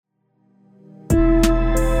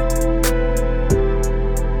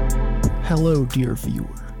Hello, dear viewer.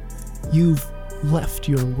 You've left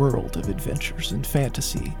your world of adventures and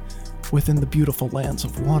fantasy within the beautiful lands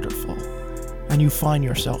of Wanderful, and you find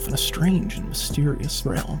yourself in a strange and mysterious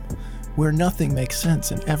realm where nothing makes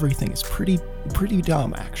sense and everything is pretty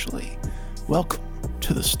dumb, actually. Welcome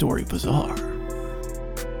to the Story Bazaar.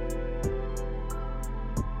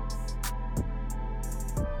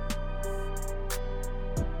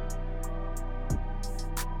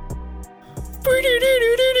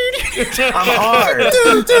 I'm hard.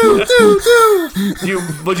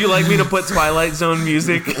 Would you like me to put Twilight Zone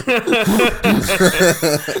music?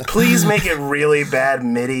 Please make it really bad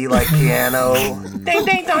MIDI like piano. Ding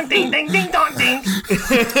ding dong ding ding ding dong ding.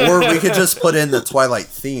 Or we could just put in the Twilight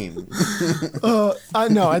theme. I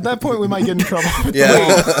know, at that point we might get in trouble.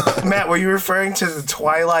 Yeah. Matt, were you referring to the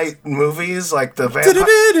Twilight movies like the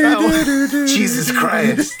vampire? Jesus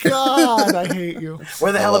Christ. God, I hate you.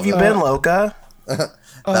 Where the hell have you been, Loca?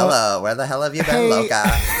 Hello, where the hell have you been, Loca?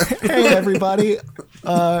 Hey, everybody.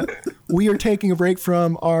 We are taking a break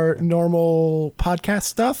from our normal podcast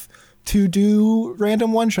stuff to do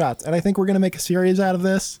random one-shots. And I think we're going to make a series out of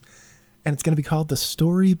this. And it's going to be called the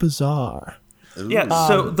Story Bazaar. Yeah,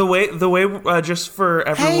 so the way, just for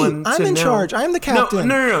everyone to know. I'm in charge. I'm the captain.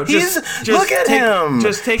 No. Look at him.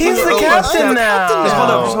 Just take He's the captain now.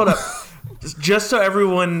 Just hold up. Just so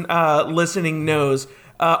everyone listening knows,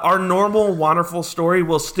 our normal Wanderful story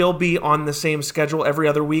will still be on the same schedule every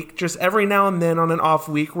other week. Just every now and then on an off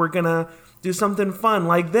week, we're going to do something fun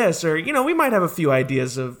like this. Or, we might have a few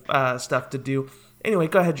ideas of stuff to do. Anyway,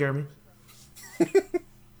 go ahead, Jeremy.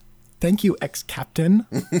 Thank you, ex-captain.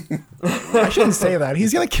 I shouldn't say that.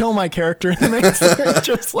 He's going to kill my character.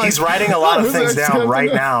 Just like, he's writing a lot of things down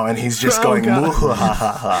right now, and he's just going, moo ha ha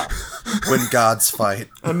ha. When gods fight.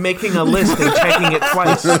 I'm making a list and checking it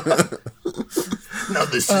twice. Now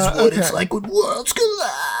this is what it's like when worlds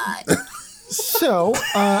collide. So,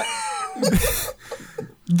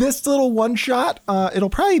 this little one shot, it'll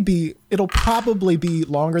probably be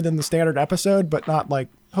longer than the standard episode, but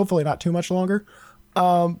hopefully not too much longer.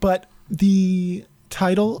 But the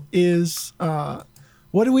title is,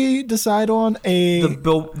 what do we decide on? The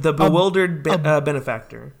Bewildered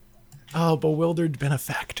Benefactor. Oh, Bewildered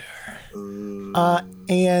Benefactor.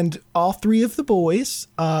 And all three of the boys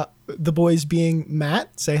being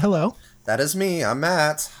Matt, say hello. That is me. I'm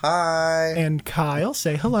Matt. Hi. And Kyle,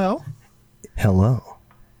 say hello. Hello.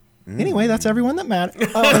 Anyway, that's everyone that mattered.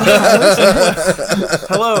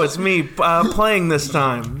 Hello, it's me playing this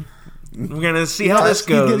time. We're going to see how this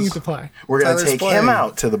goes. He's getting to play. We're going to take him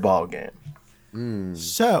out to the ball game.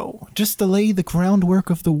 So, just to lay the groundwork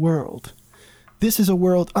of the world, this is a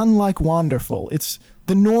world unlike Wanderful. It's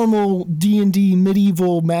the normal D&D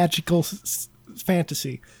medieval magical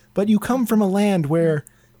fantasy. But you come from a land where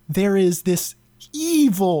there is this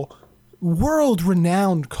evil,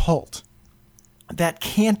 world-renowned cult that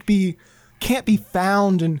can't be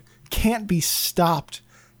found and can't be stopped.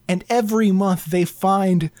 And every month they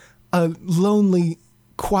find a lonely,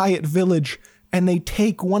 quiet village, and they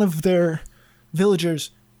take one of their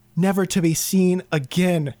villagers, never to be seen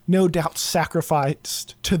again, no doubt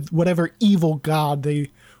sacrificed to whatever evil god they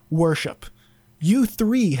worship. You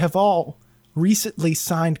three have all recently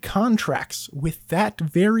signed contracts with that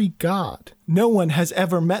very god. No one has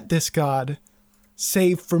ever met this god,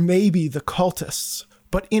 save for maybe the cultists,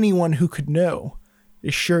 but anyone who could know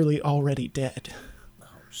is surely already dead. Oh,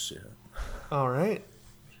 shit. All right.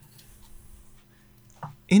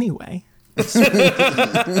 Anyway.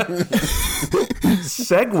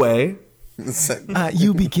 Segue.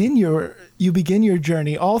 You begin your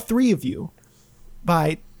journey, all three of you,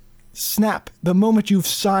 by snap. The moment you've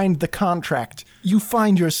signed the contract, you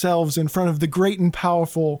find yourselves in front of the great and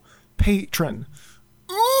powerful patron,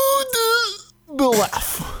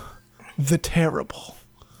 Udigalef, the Terrible.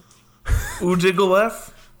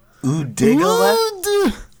 Udigalef?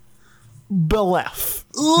 Udigalef? Belef.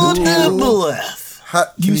 Udigalef. Can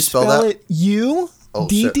you spell that? It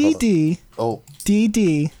U-D-D-D. Oh.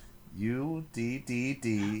 D-D.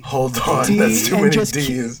 U-D-D-D. Hold on, D, that's too many just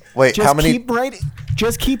D's. Wait, how many?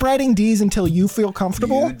 Just keep writing D's until you feel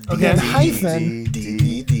comfortable. Okay. And hyphen.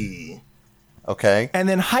 D-D-D. Okay. And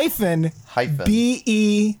then hyphen.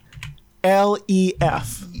 B-E-L-E-F.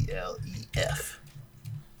 E-L-E-F.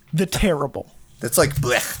 The Terrible. That's like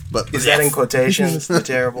blech, but Is that in quotations? The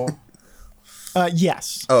terrible?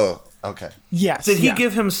 Yes. Oh, okay. Yes. Did he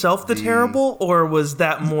give himself the Terrible, or was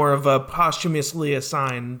that more of a posthumously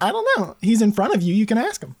assigned? I don't know. He's in front of you. You can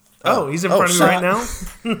ask him. Oh, he's in front of me right now?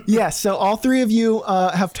 Yes, so all three of you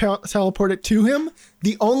have teleported to him.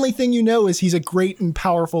 The only thing you know is he's a great and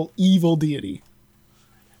powerful evil deity.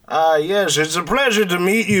 Yes, it's a pleasure to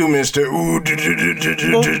meet you, Mr.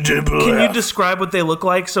 Can you describe what they look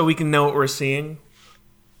like so we can know what we're seeing?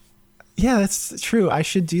 Yeah, that's true. I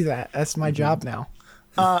should do that. That's my job now.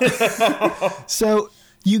 So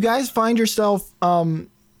you guys find yourself on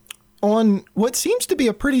what seems to be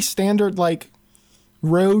a pretty standard like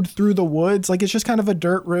road through the woods. Like it's just kind of a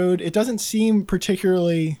dirt road. It doesn't seem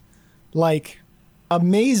particularly like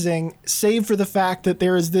amazing, save for the fact that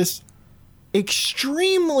there is this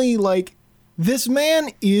extremely like this man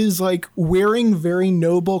is like wearing very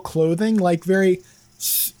noble clothing, like very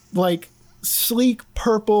like sleek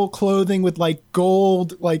purple clothing with like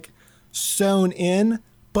gold like sewn in,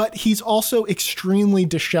 but he's also extremely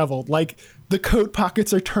disheveled. Like the coat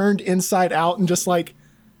pockets are turned inside out and just like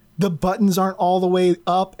the buttons aren't all the way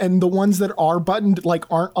up, and the ones that are buttoned like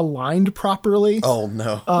aren't aligned properly. Oh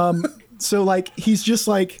no. So like he's just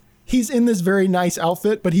like he's in this very nice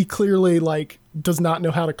outfit, but he clearly like does not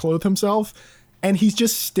know how to clothe himself, and he's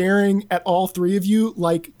just staring at all three of you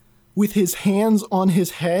like with his hands on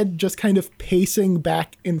his head, just kind of pacing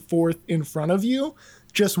back and forth in front of you,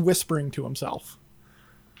 just whispering to himself.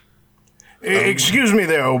 Excuse me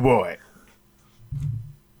there, old boy.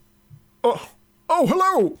 Oh,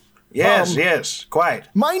 hello. Yes, quite.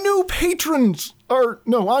 My new patrons, or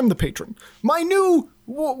no, I'm the patron. My new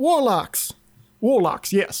warlocks.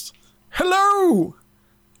 Warlocks, yes. Hello.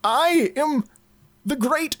 I am the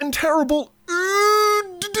great and terrible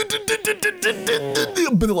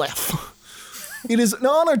It is an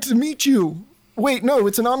honor to meet you. Wait, no,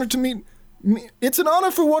 it's an honor to meet me. It's an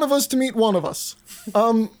honor for one of us to meet one of us.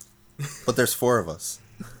 But there's 4 of us.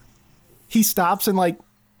 He stops and like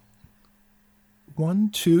 1,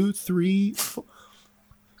 2, 3, 4.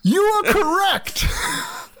 You are correct.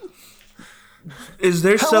 Is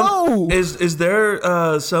there Hello? is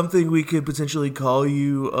there something we could potentially call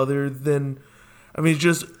you other than? I mean,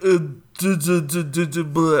 just Belef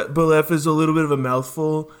is a little bit of a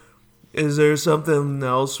mouthful. Is there something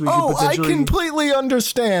else we could potentially? I completely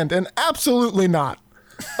understand, and absolutely not.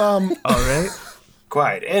 All right.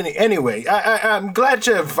 Quite. Anyway, I'm glad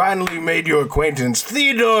to have finally made your acquaintance.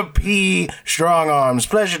 Theodore P. Strongarms.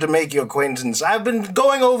 Pleasure to make your acquaintance. I've been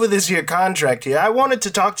going over this here contract here. I wanted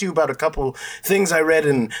to talk to you about a couple things I read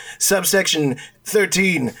in subsection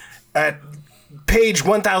 13 at page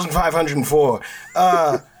 1504.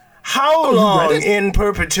 How long in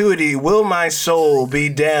perpetuity will my soul be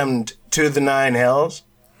damned to the 9 hells?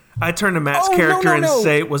 I turn to Matt's character and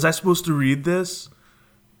say, "Was I supposed to read this?"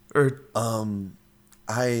 Or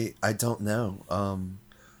I don't know.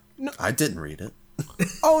 No. I didn't read it.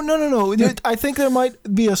 Oh, no. I think there might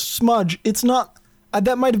be a smudge. It's not...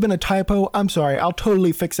 that might have been a typo. I'm sorry. I'll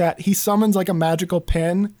totally fix that. He summons like a magical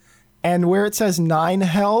pen, and where it says 9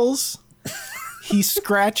 hells, he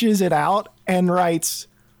scratches it out and writes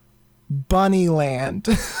Bunnyland.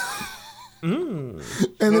 And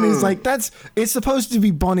then he's like, it's supposed to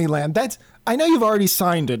be Bunnyland. I know you've already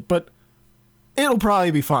signed it, but it'll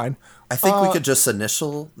probably be fine. I think we could just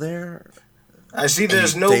initial there. I see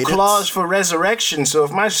there's no clause for resurrection, so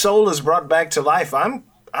if my soul is brought back to life, I'm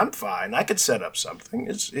fine. I could set up something.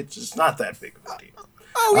 It's not that big of a deal.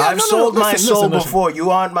 Oh, yeah, I've sold my soul before. You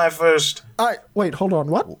aren't my first. Wait, hold on.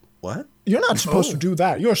 What? What? You're not supposed to do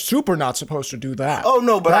that. You're super not supposed to do that. Oh,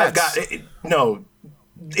 no, but I've got it. No,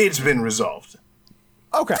 it's been resolved.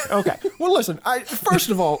 Okay. Well, listen, first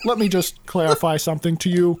of all, let me just clarify something to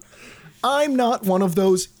you. I'm not one of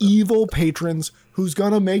those evil patrons who's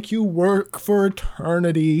gonna make you work for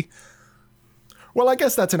eternity. Well, I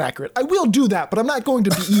guess that's inaccurate. I will do that, but I'm not going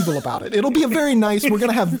to be evil about it. It'll be a very nice,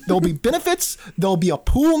 there'll be benefits, there'll be a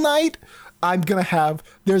pool night,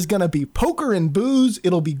 there's gonna be poker and booze,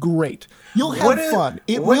 it'll be great. You'll have fun.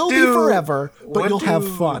 It will be forever, but you'll have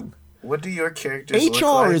fun. What do your characters look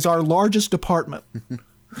like? HR is our largest department.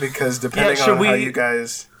 Because depending on how you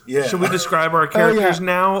guys... Yeah. Should we describe our characters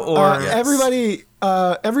now, or yes.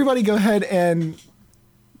 Everybody, go ahead and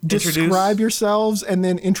describe yourselves, and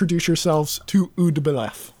then introduce yourselves to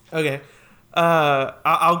Udbelef. Okay,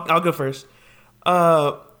 I'll go first.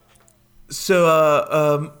 My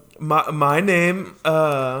name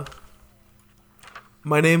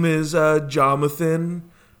is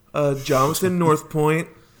Jonathan North Point.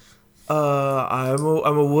 I'm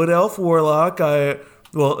a wood elf warlock.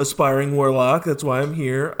 Aspiring warlock. That's why I'm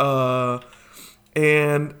here.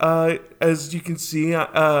 And as you can see,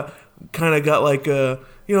 I kind of got like a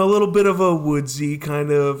little bit of a woodsy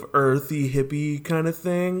kind of earthy hippie kind of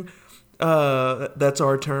thing. That's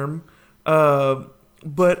our term.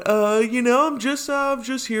 But I'm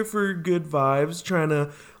just here for good vibes, trying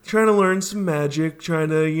to learn some magic, trying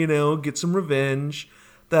to get some revenge,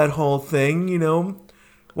 that whole thing.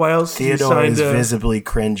 Why else do you Theodore sign is to... visibly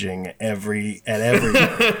cringing at every.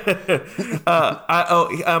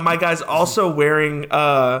 my guy's also wearing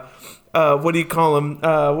what do you call them?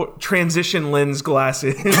 Transition lens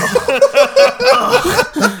glasses.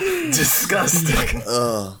 Disgusting.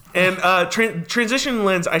 And transition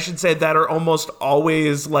lens, I should say, that are almost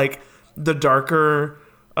always like the darker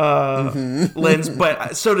lens,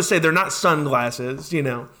 but so to say, they're not sunglasses, you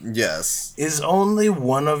know. Yes. Is only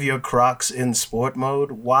one of your Crocs in sport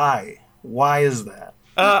mode? Why? Why is that?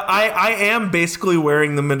 I am basically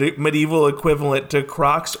wearing the medieval equivalent to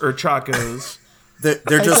Crocs or Chacos.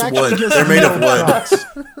 They're just wood. They're made of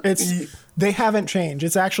wood. They haven't changed.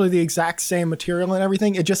 It's actually the exact same material and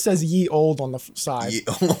everything. It just says "ye old" on the side.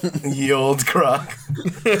 Ye old Croc.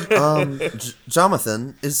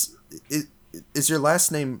 Jonathan, is your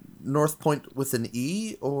last name North Point with an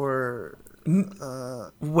E or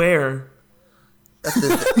Where? At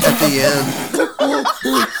the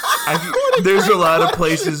end? There's a lot of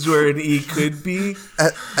places where an E could be.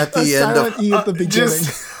 At the end Silent E at the beginning.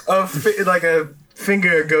 Just like a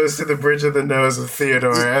finger goes to the bridge of the nose of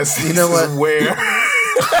Theodore as you know what? Where?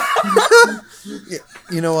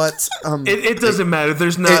 You know what? It doesn't matter.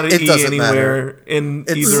 There's not an E anywhere in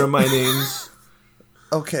either of my names.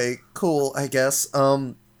 Okay, cool, I guess.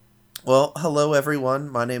 Well, hello everyone.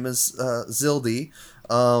 My name is Zildy.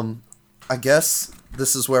 I guess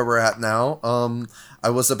this is where we're at now. I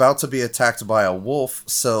was about to be attacked by a wolf,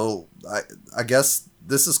 so I guess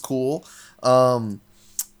this is cool.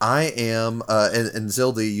 I am, and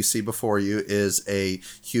Zildy, you see before you, is a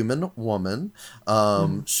human woman.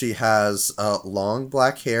 She has long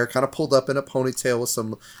black hair, kind of pulled up in a ponytail with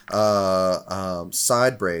some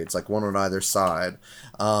side braids, like one on either side.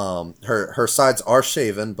 Her sides are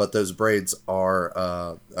shaven, but those braids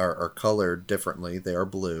are colored differently. They are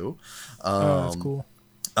blue. That's cool.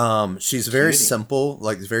 She's very simple,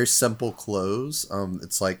 like very simple clothes.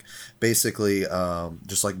 It's like basically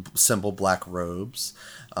just like simple black robes.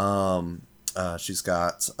 She's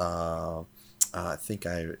got I think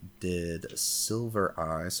I did silver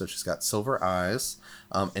eyes, so she's got silver eyes,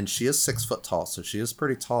 and she is 6 foot tall, so she is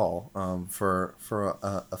pretty tall for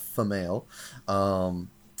a female.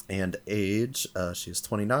 And age, she is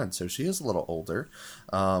 29, so she is a little older,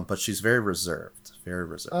 but she's very reserved. Very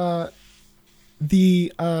reserved.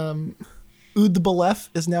 The Udbalef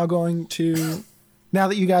is now going to, now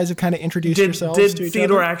that you guys have kind of introduced yourselves to each other. Did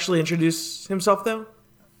Theodore actually introduce himself, though?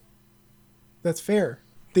 That's fair.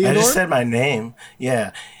 Theodore? I just said my name.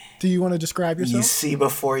 Yeah. Do you want to describe yourself? You see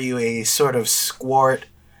before you a sort of squat,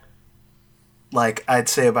 like I'd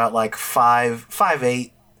say about like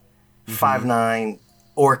 5'8", 5'9",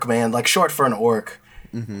 orc man, like short for an orc.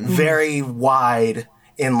 Very wide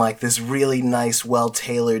in like this really nice,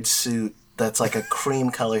 well-tailored suit that's like a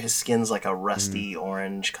cream color. His skin's like a rusty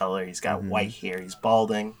orange color. He's got white hair. He's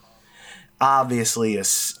balding. Obviously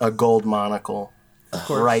a gold monocle.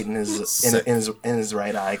 Right in his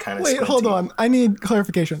right eye, kind of. Wait, hold on. I need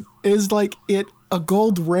clarification. Is like it a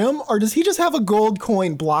gold rim, or does he just have a gold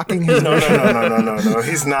coin blocking his? No.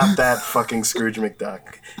 He's not that fucking Scrooge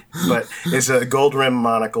McDuck. But it's a gold rim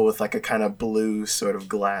monocle with like a kind of blue sort of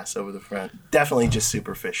glass over the front. Definitely just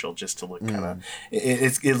superficial, just to look kind of.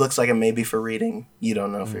 It looks like it may be for reading. You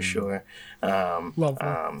don't know for sure.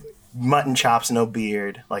 Mutton chops, no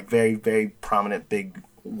beard, like very very prominent big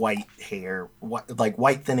white hair, like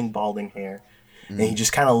white thinning balding hair, and he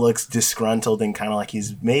just kind of looks disgruntled and kind of like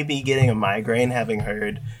he's maybe getting a migraine, having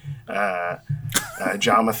heard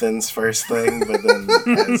Jonathan's first thing, but then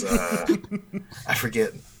as,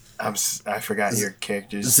 I forgot your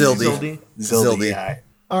character's Zildy. Yeah.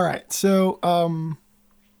 All right, so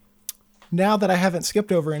now that I haven't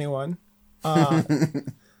skipped over anyone, I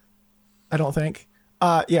don't think.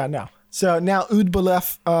 No. So now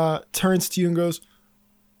Udbalef turns to you and goes,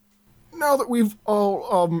 now that we've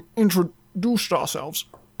all introduced ourselves,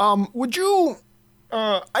 would you,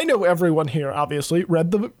 I know everyone here obviously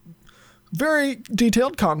read the very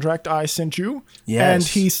detailed contract I sent you. Yes. And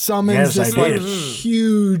he summons this like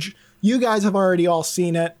huge, you guys have already all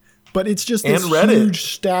seen it, but it's just this huge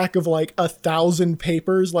stack of like 1,000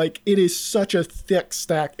 papers. Like it is such a thick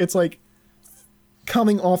stack. It's like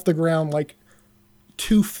coming off the ground like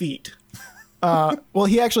 2 feet. Well,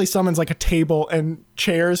 he actually summons like a table and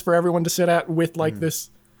chairs for everyone to sit at with like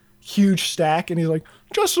this huge stack. And he's like,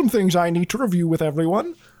 just some things I need to review with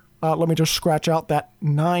everyone. Let me just scratch out that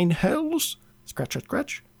 9 hells.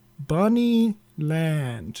 Scratch. Bunny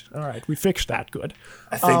Land. All right, we fixed that. Good.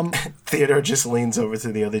 I think Theodore just leans over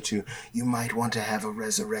to the other two. You might want to have a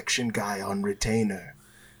resurrection guy on retainer.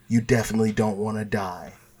 You definitely don't want to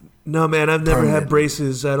die. No, man, I've never had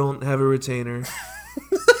braces. I don't have a retainer.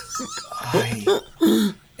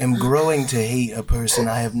 I am growing to hate a person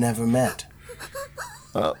I have never met.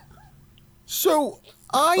 So,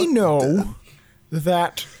 I know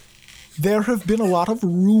that there have been a lot of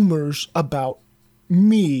rumors about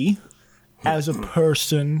me as a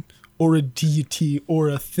person or a deity or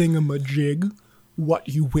a thingamajig, what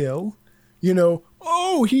you will. You know,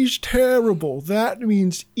 oh, he's terrible. That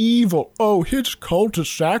means evil. Oh, his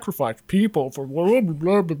cultists sacrifice people for blah, blah,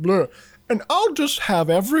 blah, blah, blah. And I'll just have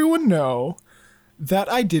everyone know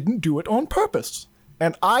that I didn't do it on purpose.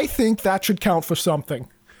 And I think that should count for something.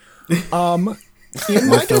 In my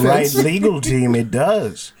With the right defense, legal team, it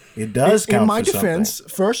does. It does count in my for defense,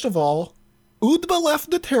 something. first of all, Udbalef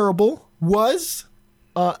the Terrible was,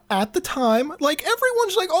 at the time, like,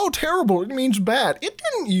 everyone's like, oh, terrible, it means bad. It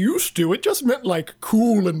didn't used to. It just meant, like,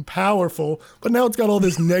 cool and powerful. But now it's got all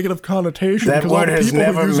this negative connotation. That because all word the has people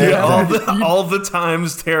who never use meant it- that. All the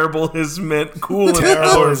times terrible has meant cool and Terrible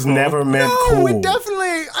powerful. has never meant No, cool. it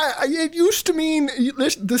definitely, it used to mean,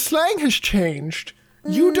 the slang has changed.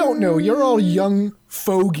 You don't know. You're all young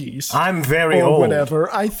fogies. I'm very or old.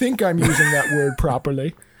 whatever. I think I'm using that word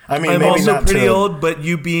properly. I mean, I'm maybe also not pretty to, old, but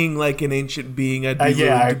you being like an ancient being, I'd be yeah,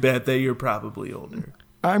 willing I- to bet that you're probably older.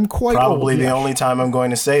 I'm quite Probably old. the yeah. only time I'm going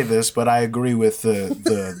to say this, but I agree with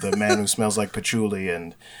the man who smells like patchouli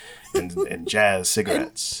and jazz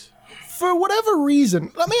cigarettes. For whatever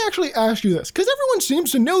reason, let me actually ask you this, because everyone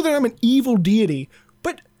seems to know that I'm an evil deity,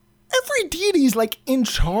 but every deity is like in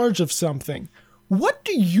charge of something. What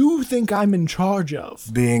do you think I'm in charge of?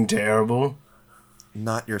 Being terrible.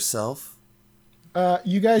 Not yourself.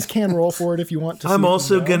 You guys can roll for it if you want to. I'm see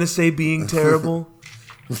also if you know. gonna say being terrible.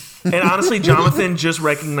 And honestly, Jonathan just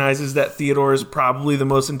recognizes that Theodore is probably the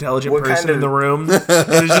most intelligent What person kind of- in the room.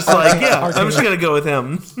 And is just like, yeah, I'm just gonna go with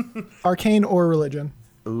him. Arcane or religion.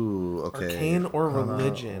 Ooh, okay. Arcane or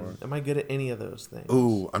religion? Am I good at any of those things?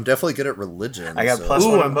 Ooh, I'm definitely good at religion. I got so- plus Ooh,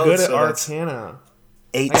 one on I'm both, good at so that's Arcana.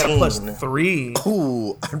 I got a 18. plus 3.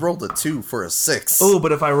 Ooh, I rolled a 2 for a 6. Oh,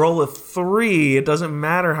 but if I roll a 3, it doesn't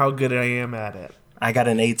matter how good I am at it. I got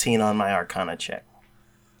an 18 on my Arcana check.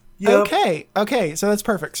 Yep. Okay, so that's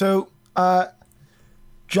perfect. So,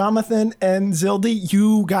 Jonathan and Zildy,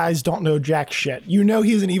 you guys don't know jack shit. You know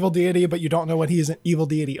he's an evil deity, but you don't know what he is an evil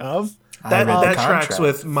deity of. That, I read the that tracks contract.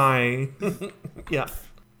 with my... yeah.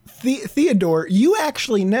 Theodore, you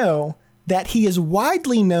actually know that he is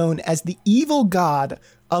widely known as the evil god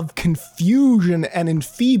of confusion and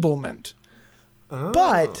enfeeblement.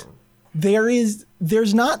 But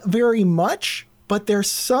there's not very much, but there's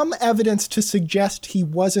some evidence to suggest he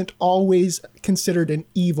wasn't always considered an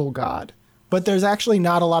evil god. But there's actually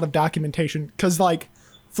not a lot of documentation, because, like,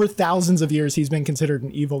 for thousands of years he's been considered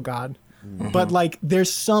an evil god. But, like,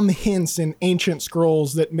 there's some hints in ancient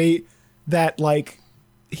scrolls that like,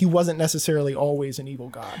 he wasn't necessarily always an evil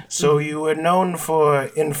god. So you were known for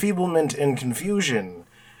enfeeblement and confusion,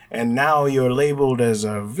 and now you're labeled as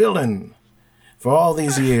a villain for all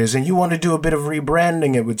these years, and you want to do a bit of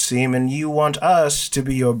rebranding, it would seem, and you want us to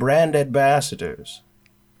be your brand ambassadors.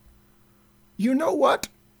 You know what?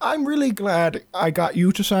 I'm really glad I got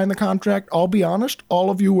you to sign the contract. I'll be honest, all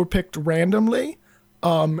of you were picked randomly.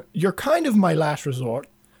 You're kind of my last resort.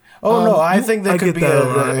 Oh, no, I think there I could get be that a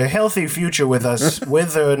lot. a healthy future with us,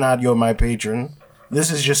 whether or not you're my patron. This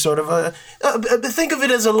is just sort of think of it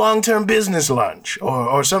as a long-term business lunch,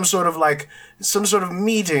 or some sort of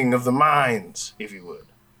meeting of the minds, if you would.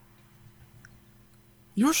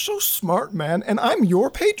 You're so smart, man, and I'm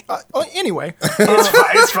your patron. Anyway,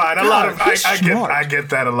 It's fine. A lot of God, he's smart. I get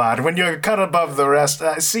that a lot. When you're cut above the rest,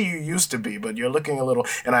 I see you used to be, but you're looking a little.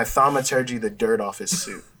 And I thaumaturgy the dirt off his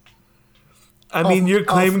suit. I mean, you're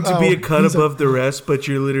claiming to be a cut he's above the rest, but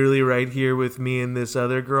you're literally right here with me and this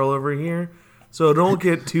other girl over here. So don't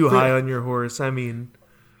get too high on your horse. I mean,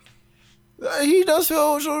 he does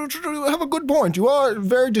have a good point. You are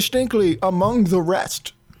very distinctly among the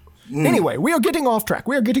rest. Anyway, we are getting off track.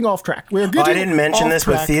 We are getting off track. We are getting. I didn't mention off this,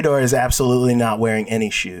 but track. Theodore is absolutely not wearing any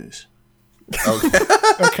shoes.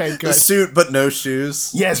 Okay, A good. suit but no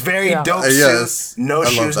shoes. Yes, very Yeah. dope Yes. suit. No I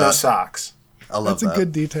love shoes, no that. socks. I love That's a that.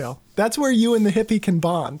 good detail. That's where you and the hippie can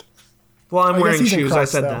bond. well, I'm I guess wearing he's in shoes. I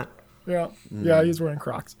Crocs, said though. that. Yeah, yeah, he's wearing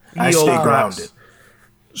Crocs. I Ye stay old grounded.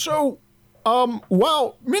 So,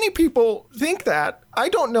 while many people think that, I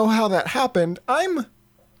don't know how that happened. I'm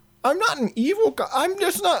not an evil guy. I'm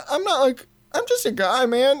just a guy,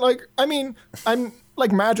 man. Like, I mean, I'm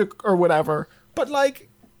like magic or whatever. But like,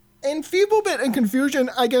 enfeeblement and confusion,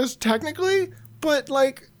 I guess technically. But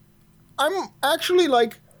like, I'm actually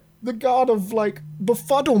like the god of like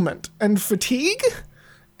befuddlement and fatigue,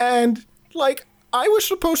 and like I was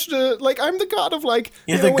supposed to, like, I'm the god of, like,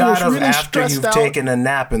 You're you the know, when god you're of really after stressed you've out. taken a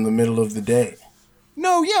nap in the middle of the day.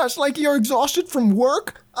 No, yes, like you're exhausted from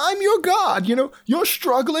work. I'm your god. You know, you're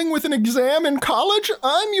struggling with an exam in college.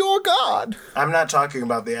 I'm your god. I'm not talking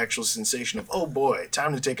about the actual sensation of, oh boy,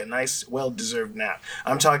 time to take a nice, well-deserved nap.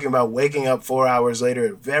 I'm talking about waking up 4 hours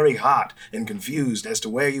later very hot and confused as to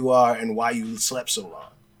where you are and why you slept so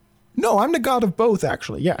long. No, I'm the god of both,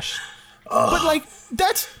 actually, yes. But, like,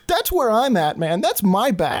 that's where I'm at, man. That's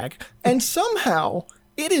my bag. And somehow,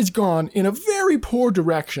 it has gone in a very poor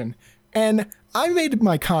direction. And I made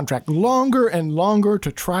my contract longer and longer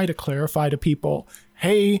to try to clarify to people,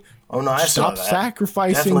 hey, stop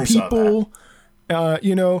sacrificing people.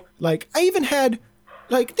 You know, like, I even had,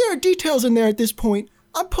 like, there are details in there at this point.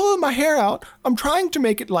 I'm pulling my hair out. I'm trying to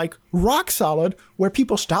make it, like, rock solid, where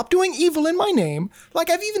people stop doing evil in my name. Like,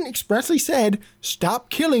 I've even expressly said, stop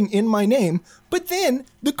killing in my name. But then,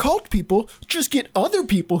 the cult people just get other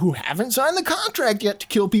people who haven't signed the contract yet to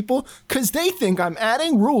kill people, because they think I'm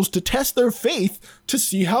adding rules to test their faith to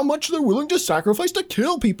see how much they're willing to sacrifice to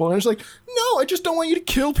kill people. And it's like, no, I just don't want you to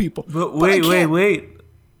kill people. But wait.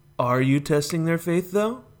 Are you testing their faith,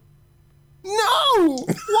 though? No!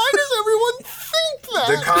 Why does everyone think that?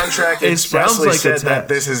 The contract expressly said that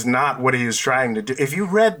this is not what he was trying to do. If you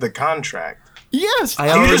read the contract, yes, I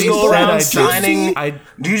already signing.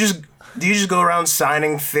 Do you just go around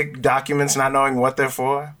signing thick documents, not knowing what they're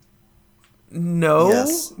for? No.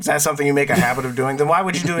 Yes. Is that something you make a habit of doing? Then why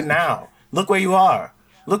would you do it now? Look where you are.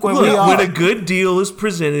 Look where we are. When a good deal is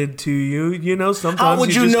presented to you, you know, sometimes how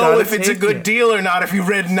would you just know if it's a good it. deal or not if you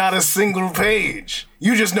read not a single page?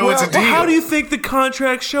 You just know it's a deal. Well, how do you think the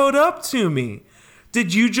contract showed up to me?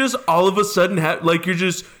 Did you just all of a sudden have, like, you're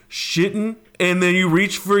just shitting and then you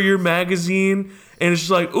reach for your magazine and it's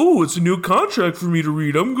just like, ooh, it's a new contract for me to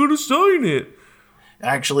read. I'm going to sign it.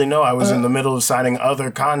 Actually, no, I was in the middle of signing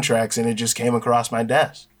other contracts and it just came across my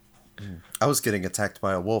desk. I was getting attacked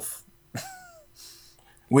by a wolf.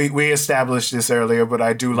 We established this earlier, but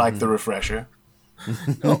I do like the refresher.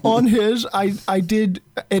 On his, I did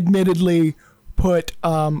admittedly put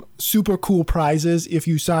super cool prizes if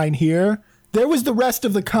you sign here. There was the rest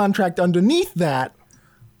of the contract underneath that,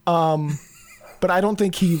 but I don't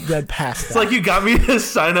think he read past that. It's like you got me to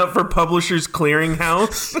sign up for Publishers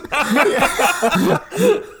Clearinghouse.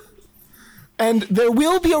 And there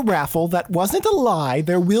will be a raffle. That wasn't a lie.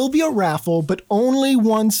 There will be a raffle, but only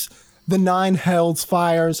once the 9 Hells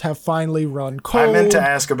fires have finally run cold. I meant to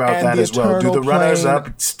ask about that as well. Do the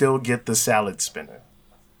runners-up still get the salad spinner?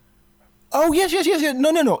 Oh, yes.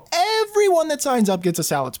 No. Everyone that signs up gets a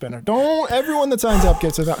salad spinner. Everyone that signs up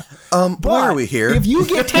gets a salad. Why are we here? If you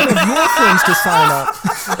get 10 of your friends to sign up...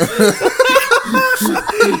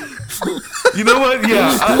 You know what?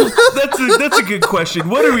 Yeah, that's a good question.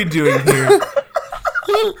 What are we doing here?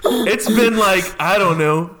 It's been like, I don't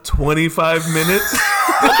know, 25 minutes.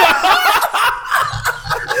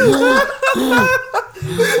 I'm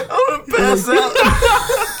gonna pass out.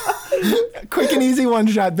 Quick and easy one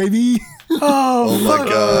shot, baby. Oh my god.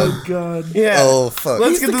 Oh god. Yeah. Oh fuck.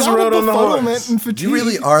 Let's get this road on the horse. You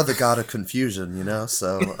really are the god of confusion, you know?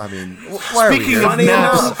 So, I mean, why are we Speaking here? of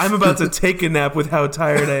naps, I'm about to take a nap with how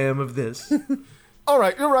tired I am of this. All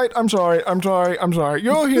right, you're right. I'm sorry.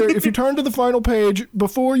 You're here. If you turn to the final page,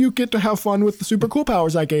 before you get to have fun with the super cool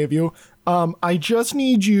powers I gave you, I just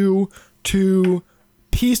need you to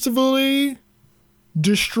peacefully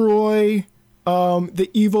destroy the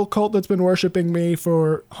evil cult that's been worshiping me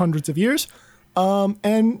for hundreds of years.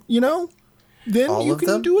 And, you know, then All you of can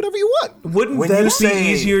them? do whatever you want. Wouldn't that be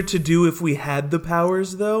easier to do if we had the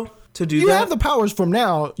powers, though? To do You that? have the powers from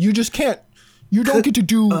now. You just can't. You don't get to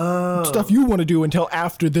do stuff you want to do until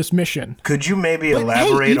after this mission. Could you maybe But, hey,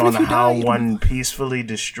 elaborate even on if you how died- one peacefully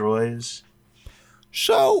destroys?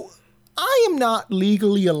 So, I am not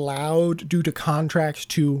legally allowed, due to contracts,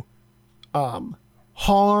 to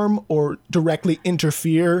harm or directly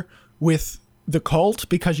interfere with the cult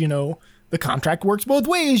because, you know, the contract works both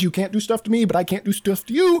ways. You can't do stuff to me, but I can't do stuff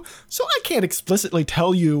to you. So I can't explicitly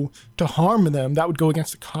tell you to harm them. That would go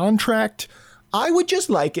against the contract. I would just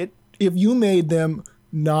like it if you made them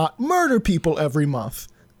not murder people every month.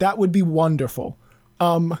 That would be wonderful.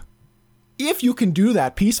 If you can do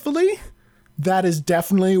that peacefully, that is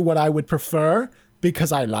definitely what I would prefer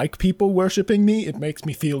because I like people worshiping me. It makes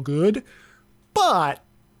me feel good. But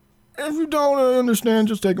if you don't understand,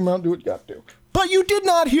 just take them out and do what you got to do. But you did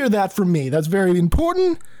not hear that from me. That's very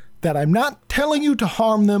important, that I'm not telling you to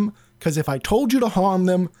harm them, because if I told you to harm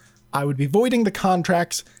them, I would be voiding the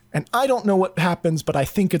contracts, and I don't know what happens, but I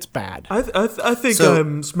think it's bad. I think So-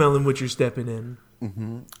 I'm smelling what you're stepping in.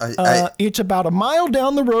 It's about a mile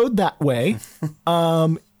down the road that way.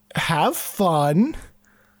 Have fun.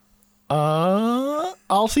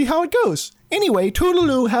 I'll see how it goes. Anyway,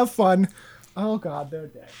 toodaloo, have fun. Oh God, they're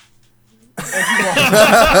dead.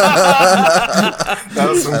 That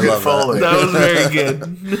was some good foley. That was very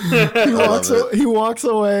good. He walks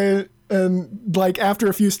away and, like, after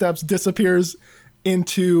a few steps, disappears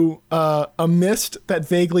into a mist that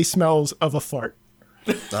vaguely smells of a fart.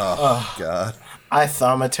 Oh, God. I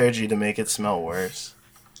thaumaturgy to make it smell worse.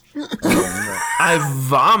 I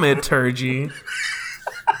vomit turgy.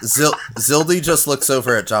 Zildy just looks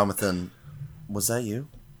over at Jonathan. Was that you?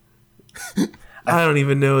 I don't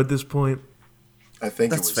even know at this point. I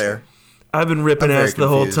think That's it was fair. I've been ripping I'm very ass the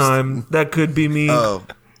whole confused. time. That could be me. Oh,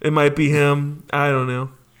 It might be him. I don't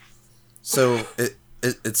know. so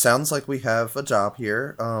it sounds like we have a job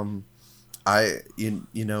here. I'm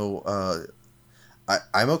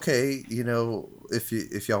okay.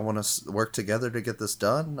 If y'all want to work together to get this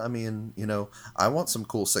done, I mean, I want some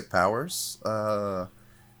cool sick powers. Y'all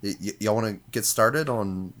want to get started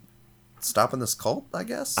on stopping this cult, I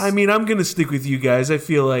guess? I mean, I'm going to stick with you guys. I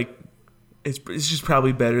feel like it's just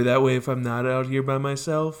probably better that way if I'm not out here by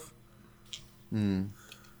myself.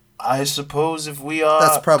 I suppose if we are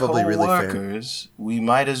That's probably really fair. co-workers, we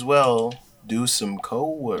might as well do some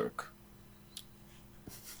co-work.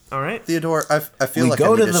 All right. Theodore, I feel We like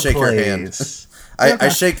go I need to to the shake your hand. place. I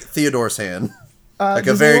shake Theodore's hand. Like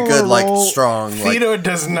a Does very anyone good, like, roll- strong, like... Theodore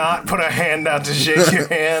does not put a hand out to shake your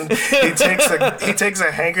hand. He takes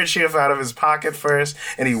a handkerchief out of his pocket first,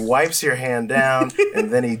 and he wipes your hand down,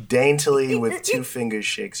 and then he daintily, with 2 fingers,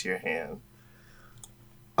 shakes your hand.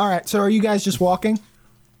 All right, so are you guys just walking?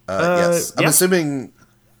 Yes. yeah.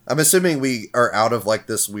 I'm assuming we are out of, like,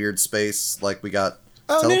 this weird space, like we got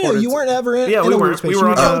Oh, no, teleported. you weren't ever in, Yeah, in we a weren't. weird space. We You were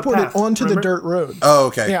were on a teleported path, onto the remember? dirt road. Oh,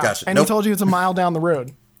 okay. Yeah, Gotcha. and Nope. he told you it's a mile down the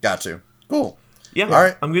road. Got you. Cool. Yeah. All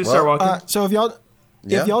right. I'm going to start Well, walking. So if y'all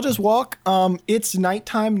Yeah. if y'all just walk, it's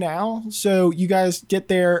nighttime now. So you guys get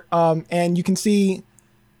there, and you can see,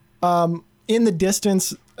 in the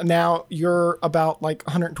distance now. You're about like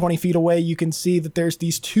 120 feet away. You can see that there's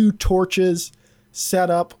these 2 torches set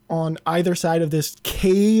up on either side of this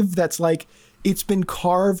cave that's like it's been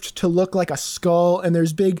carved to look like a skull, and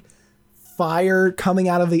there's big fire coming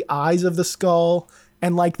out of the eyes of the skull,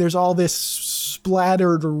 and like there's all this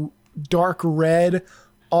splattered dark red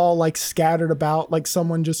all like scattered about, like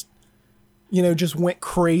someone just went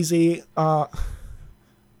crazy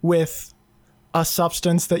with a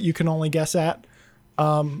substance that you can only guess at.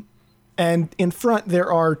 And in front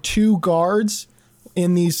there are 2 guards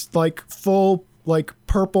in these like full like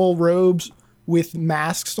purple robes with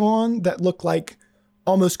masks on that look like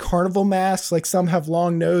almost carnival masks. Like some have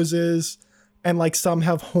long noses and like some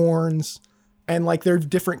have horns, and like they're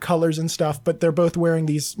different colors and stuff, but they're both wearing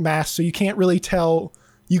these masks. So you can't really tell.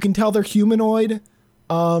 You can tell they're humanoid,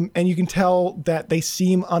 and you can tell that they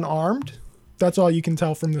seem unarmed. That's all you can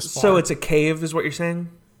tell from this far. So it's a cave is what you're saying?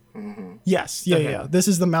 Yes. Yeah, Okay. yeah. This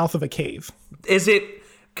is the mouth of a cave. Is it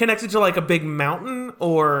connected to like a big mountain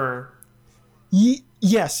or...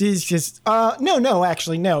 Yes, it's just no,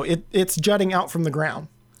 actually no. It's jutting out from the ground.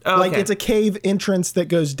 Oh, Like okay. it's a cave entrance that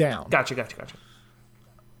goes down. Gotcha.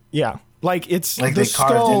 Yeah. Like it's Like the they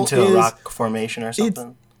carved skull into a is- rock formation or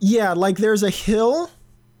something? Yeah, like there's a hill.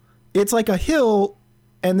 It's like a hill,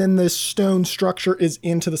 and then this stone structure is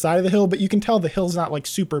into the side of the hill, but you can tell the hill's not like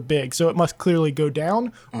super big, so it must clearly go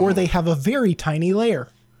down, or they have a very tiny layer.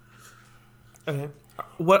 Okay.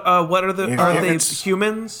 What are the... If Are they it's-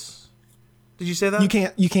 humans? Did you say that?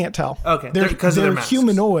 You can't tell. Okay, they're because of their masks.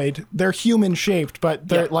 humanoid. They're human shaped, but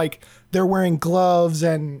they're Yeah. like they're wearing gloves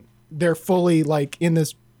and they're fully like in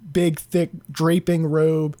this big, thick draping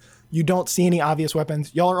robe. You don't see any obvious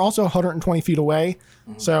weapons. Y'all are also 120 feet away,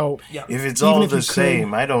 so Yeah. If it's Even all if the you could-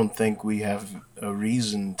 same, I don't think we have a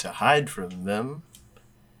reason to hide from them.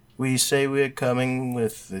 We say we're coming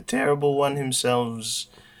with the terrible one himself's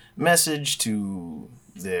message to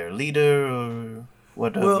their leader or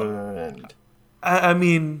whatever, and I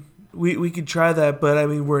mean, we could try that, but I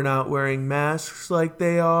mean, we're not wearing masks like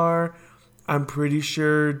they are. I'm pretty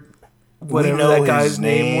sure whatever know that guy's his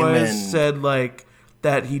name name was and- said like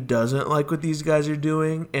that he doesn't like what these guys are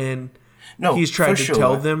doing, and no, he's tried for to sure.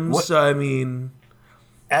 tell them. What- So I mean,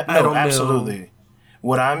 no, I don't know. absolutely.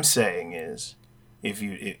 What I'm saying is, if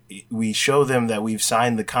we show them that we've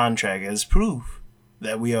signed the contract as proof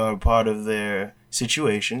that we are a part of their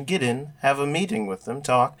situation, get in, have a meeting with them,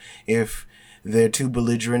 talk. If they're too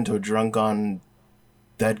belligerent or drunk on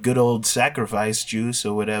that good old sacrifice juice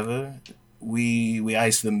or whatever, we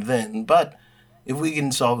ice them then. But if we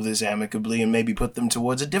can solve this amicably and maybe put them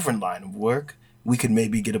towards a different line of work, we could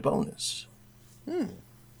maybe get a bonus.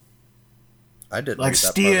 I didn't Like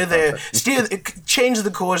change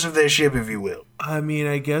the course of their ship, if you will. I mean,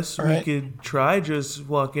 I guess we could try just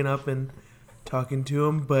walking up and talking to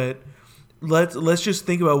him, but let's just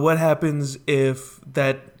think about what happens if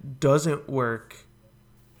that doesn't work.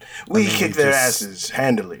 We kick their asses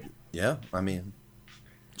handily. Yeah, I mean,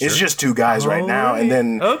 it's just two guys right now, and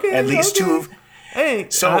then at least two of. Hey,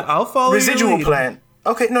 so I'll follow residual your lead. plan.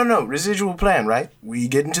 Okay, no, residual plan, right? We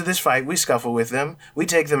get into this fight, we scuffle with them, we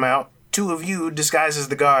take them out. Two of you disguise as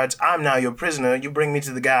the guards. I'm now your prisoner. You bring me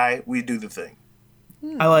to the guy. We do the thing.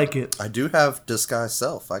 I like it. I do have disguise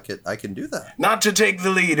self. I can do that. Not to take the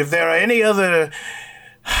lead. If there are any other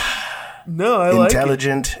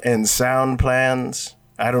intelligent and sound plans,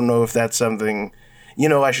 I don't know if that's something.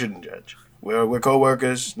 I shouldn't judge. We're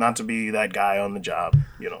co-workers. Not to be that guy on the job.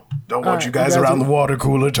 Don't want you guys around the water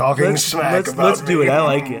cooler talking smack about me. Let's do it. I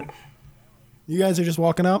like it. You guys are just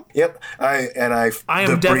walking up? Yep. I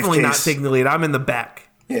am definitely not taking the lead. I'm in the back.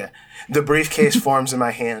 Yeah. The briefcase forms in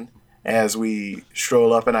my hand as we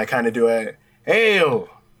stroll up, and I kind of do a hail.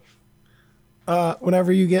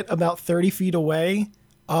 Whenever you get about 30 feet away,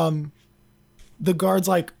 the guards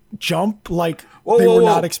jump they were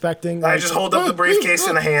not expecting. I just hold up the briefcase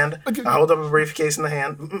in the hand. I hold up a briefcase in the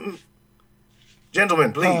hand.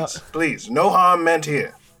 Gentlemen, please. No harm meant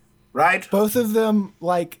here. Right? Both of them,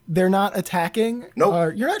 they're not attacking.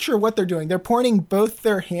 Nope. You're not sure what they're doing. They're pointing both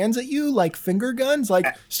their hands at you like finger guns.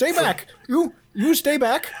 Stay back. You stay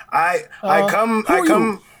back. I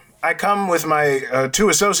come with my two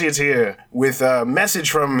associates here with a message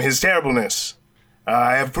from his terribleness.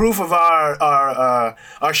 I have proof of our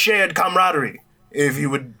shared camaraderie. If you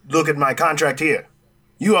would look at my contract here.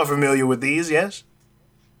 You are familiar with these, yes?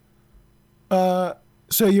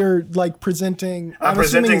 So you're presenting. I'm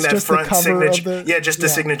presenting it's that just front the cover signature. The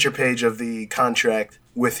signature page of the contract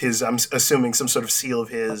with his. I'm assuming some sort of seal of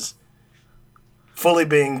his. Fully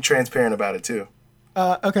being transparent about it too.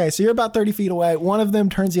 Okay, so you're about 30 feet away. One of them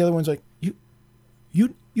turns, the other one's like, you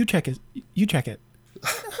check it. You check it.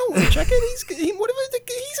 I don't want to check it. What if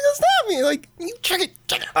he's gonna stab me? You check it.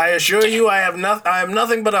 Check it. I assure you, I am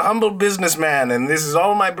nothing but a humble businessman, and this is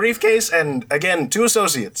all my briefcase. And again, two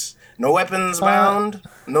associates. No weapons bound,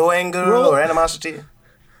 no anger or animosity.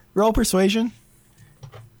 Roll persuasion.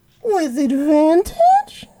 With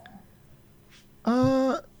advantage?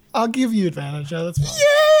 I'll give you advantage. Yeah, that's fine.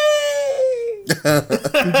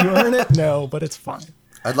 Yay! Did you earn it? No, but it's fine.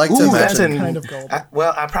 I'd like to imagine. Kind of gold.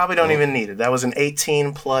 I probably don't even need it. That was an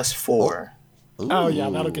 18 plus 4. Oh, yeah,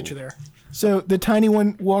 that'll get you there. So the tiny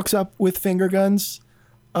one walks up with finger guns,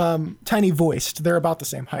 tiny voiced. They're about the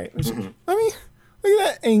same height. Let me look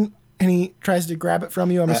at that. And he tries to grab it from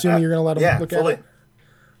you. I'm assuming you're going to let him look fully. at it.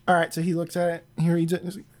 All right, so he looks at it. He reads it. And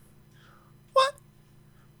he's like, what?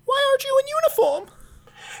 Why aren't you in uniform?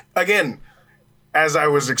 Again, as I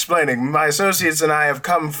was explaining, my associates and I have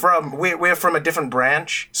come from... We're from a different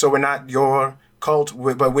branch, so we're not your cult,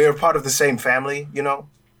 but we're part of the same family,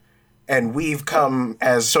 And we've come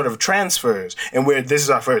as sort of transfers, and this is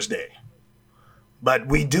our first day. But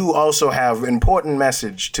we do also have important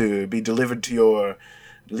message to be delivered to your...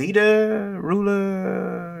 leader,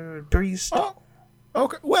 ruler, priest. Oh,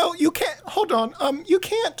 okay. Well, you can't. Hold on. You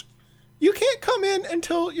can't come in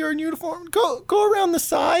until you're in uniform. Go around the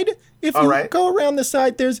side. If you go around the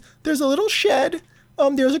side, there's a little shed.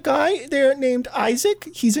 There's a guy there named Isaac.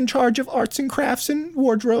 He's in charge of arts and crafts and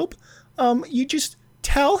wardrobe. You just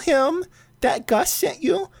tell him that Gus sent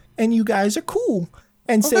you, and you guys are cool,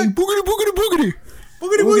 and say boogity boogity boogity.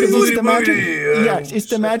 Boogity, boogity, boogity, the magic. boogity. Yes, it's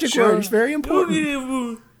the magic word. It's very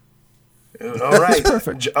important. All right,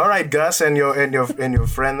 perfect. All right, Gus, and your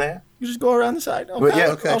friend there. You just go around the side. Okay.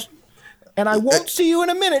 Okay. And I won't see you in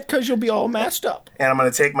a minute because you'll be all masked up. And I'm gonna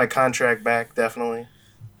take my contract back, definitely,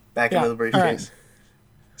 into the briefcase. Right.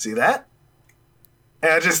 See that?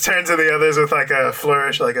 And I just turn to the others with a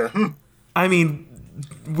flourish, I mean,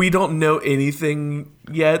 we don't know anything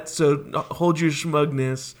yet, so hold your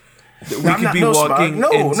smugness. We could be walking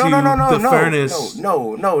into the furnace.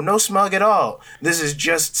 No smug at all. This is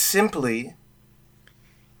just simply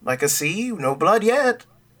no blood yet.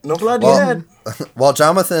 No blood yet. While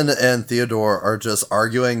Jonathan and Theodore are just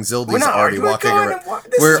arguing, Zildy's already walking around.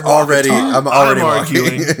 I'm already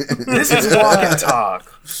arguing. This is walk and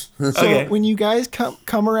talk. So when you guys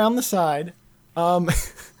come around the side,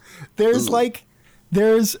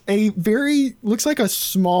 there's a very looks like a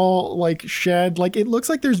small shed. It looks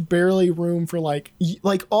like there's barely room for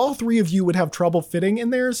all three of you would have trouble fitting in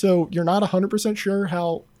there. So you're not 100% sure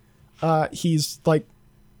how he's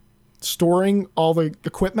storing all the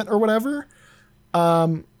equipment or whatever.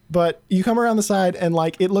 but you come around the side and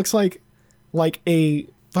like it looks like a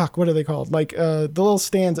fuck. What are they called? Like the little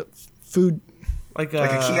stands at food. Like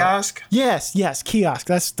Like a kiosk? Yes, kiosk.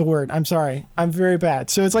 That's the word. I'm sorry. I'm very bad.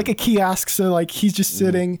 So it's like a kiosk. So like he's just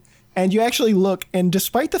sitting, and you actually look, and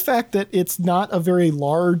despite the fact that it's not a very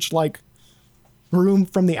large like room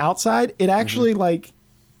from the outside, it actually like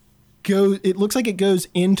goes. It looks like it goes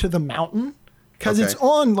into the mountain because it's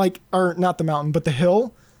on like, or not the mountain, but the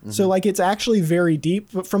hill. So like it's actually very deep,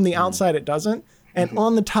 but from the outside it doesn't. And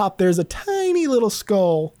on the top there's a tiny little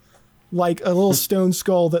skull. Like a little stone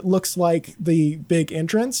skull that looks like the big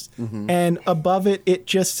entrance, and above it, it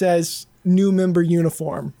just says "new member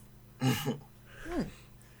uniform."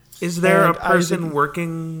 Is there And a person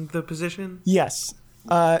working the position? Yes,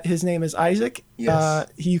 his name is Isaac. Yes.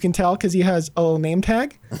 You can tell because he has a little name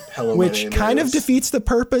tag, Hello, my which name kind of is- defeats the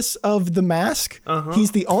purpose of the mask.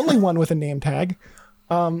 He's the only one with a name tag,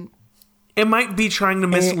 It might be trying to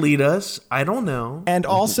mislead us. I don't know. and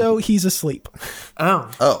also he's asleep.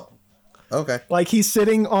 Oh. Oh, okay. Like he's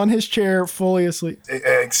sitting on his chair, fully asleep.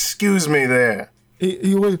 Excuse me there.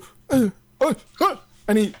 He was,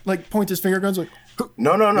 and he like points his finger guns like.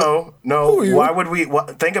 No. Who are you? Why would we...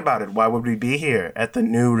 think about it. Why would we be here at the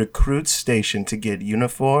new recruit station to get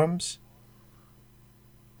uniforms?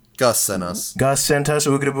 Gus sent us. Gus sent us.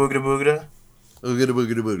 Oogada boogada boogada. Oogada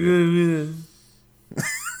boogada boogada.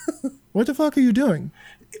 What the fuck are you doing?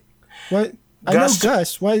 What? I know Gus-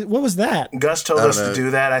 Gus. Why? What was that? Gus told I don't us to know.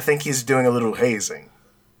 do that. I think he's doing a little hazing.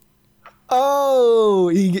 Oh,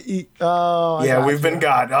 I Yeah, we've been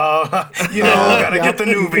got. Oh, gotta yeah, get the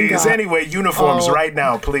we've been newbies. got. Anyway, uniforms Oh. right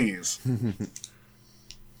now, please.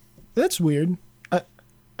 That's weird.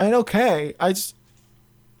 And okay,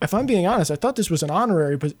 if I'm being honest, I thought this was an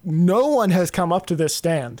honorary, but no one has come up to this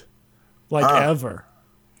stand, like ever.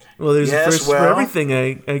 Well, there's Yes, a first for well- everything,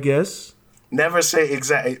 I guess. Never say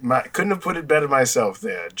exactly. Couldn't have put it better myself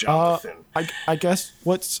there, Jonathan. I guess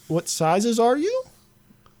what sizes are you?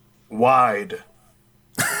 Wide.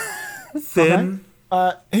 Thin.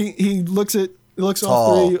 He looks all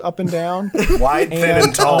Tall. three up and down. Wide, thin,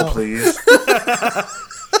 and tall, please.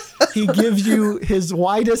 He gives you his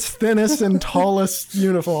widest, thinnest, and tallest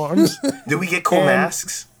uniforms. Do we get cool And-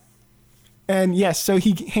 masks? And yes, so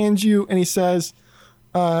he hands you and he says,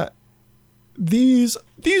 these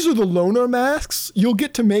are the loner masks. You'll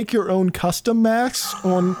get to make your own custom masks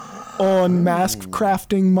on Mask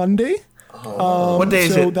Crafting Monday. What day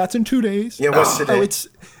is So it? that's in 2 days. Yeah, what's today?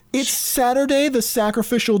 It's Saturday, the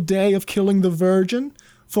sacrificial day of killing the virgin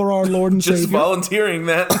for our Lord and Just Savior. volunteering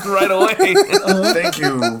that right away. Thank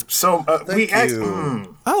you. So,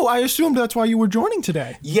 you. Oh, I assumed that's why you were joining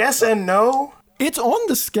today. yes and no. It's on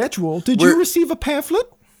the schedule. Did We're- you receive a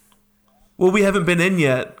pamphlet? Well, we haven't been in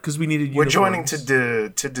yet because we needed We're uniforms.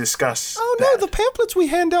 joining to discuss. Oh that. no, the pamphlets we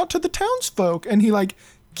hand out to the townsfolk, and he like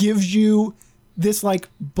gives you this like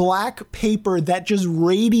black paper that just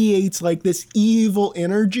radiates like this evil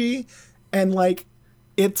energy, and like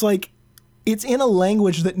it's in a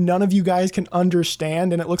language that none of you guys can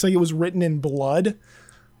understand, and it looks like it was written in blood,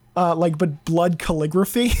 but blood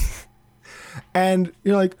calligraphy. And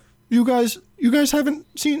you're like, you guys haven't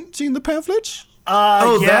seen the pamphlets?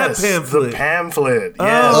 Oh, yes, that pamphlet. The pamphlet.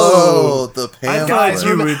 Yes. Oh, the I pamphlet. thought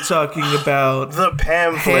you were talking about The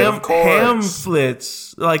pamphlet, of course.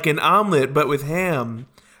 hamflets, like an omelet, but with ham.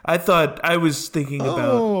 I thought I was thinking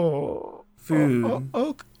about food.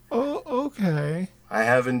 Okay. I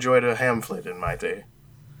have enjoyed a hamflet in my day.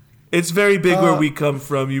 It's very big where we come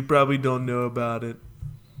from. You probably don't know about it.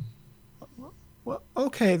 Well,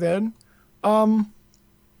 okay then.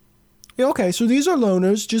 Yeah, okay, so these are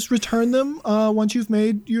loaners. Just return them once you've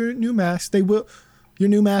made your new mask. Your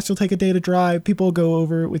new mask will take a day to dry. People will go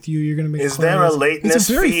over it with you. You're gonna make. Is there a plans. lateness It's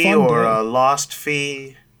a very fee fun or day. a lost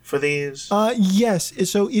fee for these? Yes.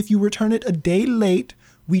 So if you return it a day late,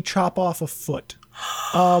 we chop off a foot.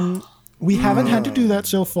 We haven't had to do that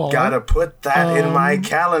so far. Gotta put that in my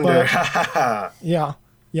calendar.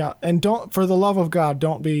 Yeah, and don't, for the love of God,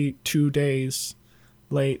 don't be 2 days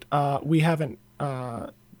late. We haven't.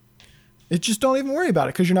 Just don't even worry about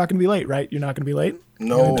it because you're not going to be late, right? You're not going to be late.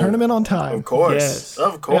 No. You're gonna turn them in on time. Of course. Yes.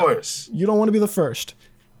 Of course. You don't want to be the first.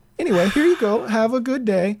 Anyway, here you go. Have a good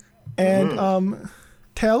day, and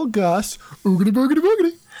tell Gus. Oogity boogity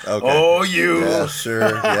boogity. Okay. Oh, you. Yeah, sure.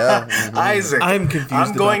 Yeah. Mhm. Isaac. I'm confused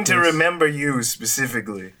I'm going about to this. remember you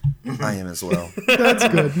specifically. I am as well. That's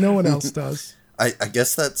good. No one else does. I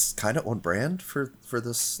guess that's kind of on brand for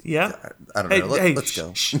this. Yeah. I don't know. Hey, Let's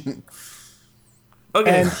go.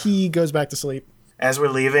 Okay. And he goes back to sleep. As we're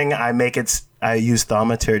leaving, I use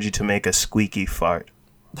thaumaturgy to make a squeaky fart.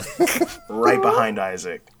 Right behind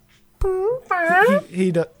Isaac.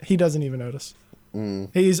 He doesn't even notice.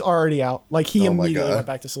 He's already out. Like he immediately went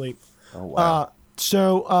back to sleep. Oh wow.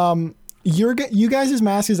 You guys'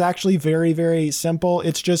 mask is actually very, very simple.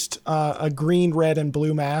 It's just a green, red, and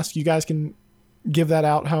blue mask. You guys can give that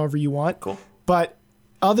out however you want. Cool. But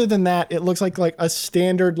other than that, it looks like a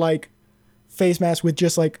standard like face mask with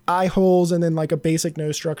just like eye holes and then like a basic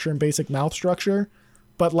nose structure and basic mouth structure.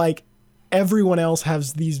 But like everyone else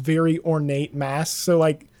has these very ornate masks. So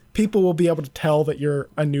like people will be able to tell that you're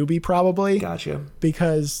a newbie probably. Gotcha.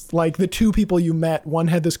 Because like the two people you met, one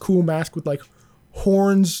had this cool mask with like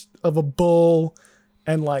horns of a bull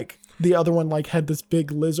and like the other one like had this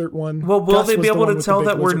big lizard one. Well, will Gus they was be the able one to with the tell big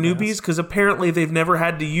that we're lizard newbies? mask. Because apparently they've never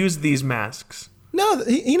had to use these masks. No,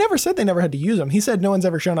 he never said they never had to use them. He said no one's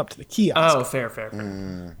ever shown up to the kiosk. Oh, fair.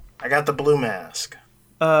 I got the blue mask.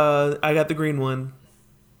 I got the green one.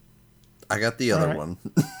 I got the other one.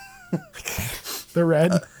 The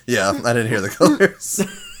red. Yeah, I didn't hear the colors.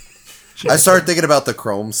 I started thinking about the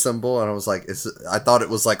chrome symbol, and I was like, I thought it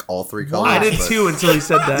was like all three colors. I did too until he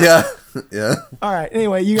said that. Yeah. All right.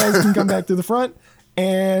 Anyway, you guys can come back to the front,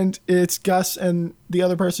 and it's Gus and the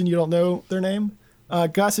other person you don't know their name.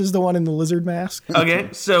 Gus is the one in the lizard mask. Okay,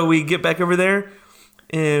 so we get back over there,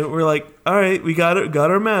 and we're like, all right, we got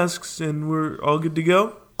our masks, and we're all good to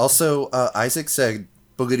go. Also, Isaac said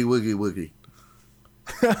boogity woogity woogity.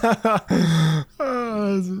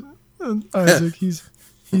 Isaac,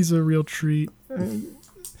 he's a real treat.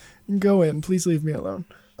 Go in. Please leave me alone.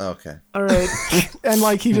 Okay. All right. And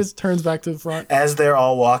like he just turns back to the front. As they're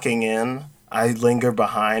all walking in, I linger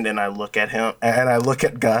behind and I look at him and I look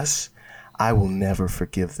at Gus. I will never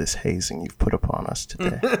forgive this hazing you've put upon us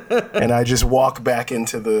today. And I just walk back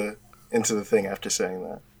into the thing after saying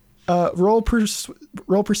that. Roll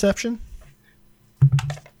perception.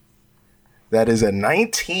 That is a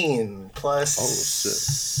 19 plus. Oh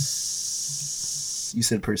shit! You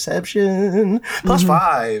said perception plus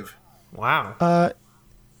 5. Wow.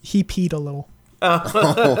 He peed a little.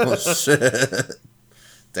 Oh shit!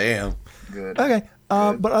 Damn. Good. Okay.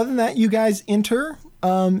 But other than that, you guys enter.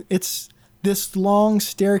 It's this long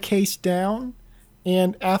staircase down,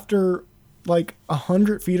 and after like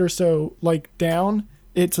 100 feet or so, like down,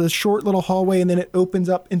 it's a short little hallway, and then it opens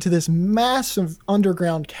up into this massive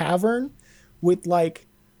underground cavern with like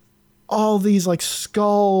all these like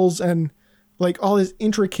skulls and like all this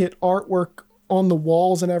intricate artwork on the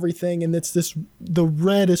walls and everything. And the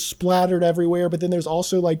red is splattered everywhere, but then there's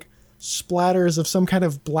also like splatters of some kind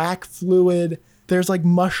of black fluid. There's like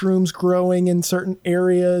mushrooms growing in certain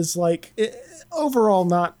areas. Like overall,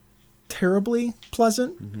 not terribly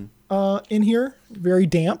pleasant in here. Very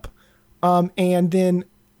damp. And then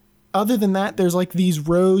other than that, there's like these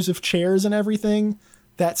rows of chairs and everything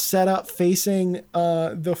that's set up facing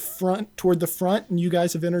the front, toward the front. And you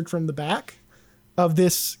guys have entered from the back of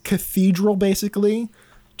this cathedral, basically,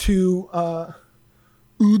 to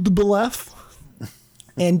Udbalef.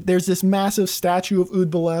 And there's this massive statue of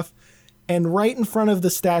Udbalef. And right in front of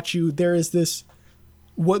the statue, there is this,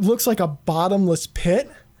 what looks like a bottomless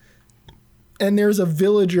pit. And there's a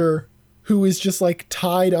villager who is just like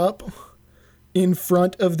tied up in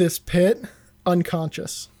front of this pit,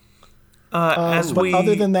 unconscious.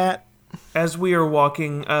 Other than that, as we are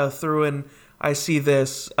walking through and I see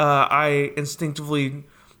this, I instinctively,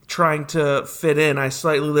 trying to fit in, I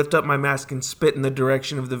slightly lift up my mask and spit in the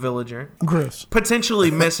direction of the villager. gross.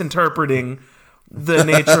 Potentially misinterpreting the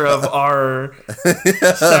nature of our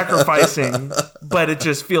sacrificing, but it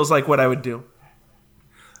just feels like what I would do.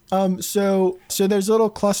 So there's little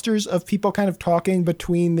clusters of people kind of talking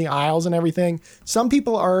between the aisles and everything. Some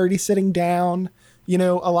people are already sitting down. You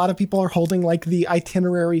know, a lot of people are holding like the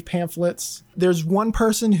itinerary pamphlets. There's one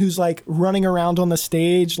person who's like running around on the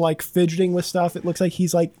stage, like fidgeting with stuff. It looks like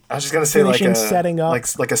he's like, I was just gonna say like a setting up,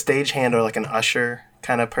 like a stagehand or like an usher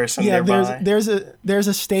kind of person. Yeah, nearby. there's a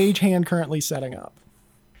stagehand currently setting up.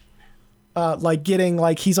 Like getting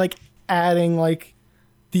like he's like adding like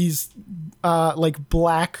these like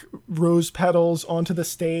black rose petals onto the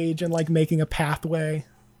stage and like making a pathway.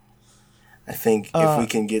 I think if we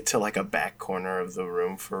can get to like a back corner of the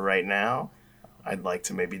room for right now, I'd like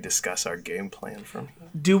to maybe discuss our game plan from here.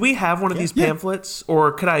 Do we have one of these pamphlets,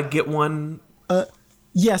 or could I get one?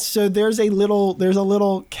 Yes, so there's a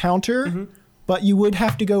little counter, but you would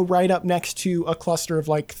have to go right up next to a cluster of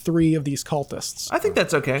like 3 of these cultists. I think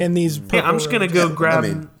that's okay. And these Yeah, I'm just gonna go grab.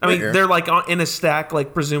 I mean, here. they're like in a stack,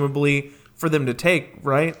 like presumably for them to take,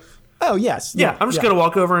 right? Oh yes. Yeah, I'm just gonna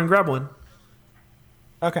walk over and grab one.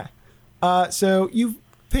 Okay. So you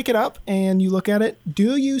pick it up and you look at it.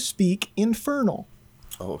 Do you speak Infernal?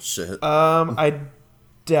 Oh shit. I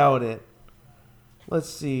doubt it. Let's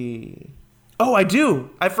see. Oh, I do.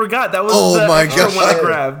 I forgot. That was Oh the my extra one I God.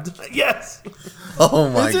 grabbed. Yes. Oh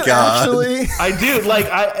my Is it god. actually? I do.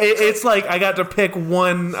 It's like I got to pick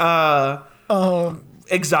one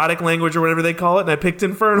exotic language or whatever they call it, and I picked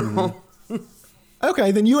Infernal.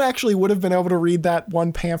 Okay, then you actually would have been able to read that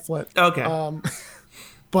one pamphlet. Okay.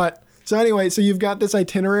 But so anyway, so you've got this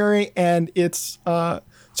itinerary, and it's so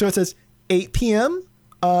it says 8 p.m.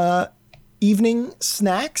 Evening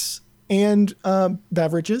snacks and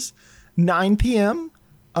beverages. 9 p.m.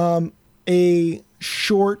 A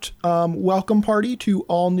short welcome party to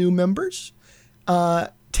all new members.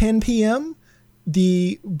 10 p.m.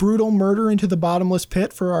 The brutal murder into the bottomless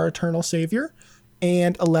pit for our eternal savior.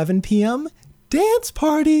 And 11 p.m. dance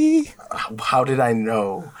party. How did I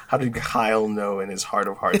know? How did Kyle know in his heart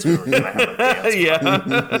of hearts we were going to have a dance?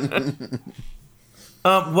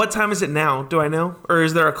 Yeah. What time is it now? Do I know? Or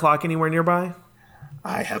is there a clock anywhere nearby?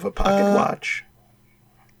 I have a pocket watch.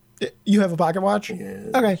 You have a pocket watch? Yes.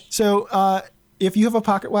 Okay, so if you have a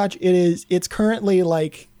pocket watch, it's currently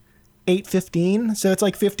like 8:15, so it's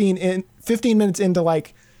like 15 minutes into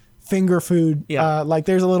like finger food. Yeah. Like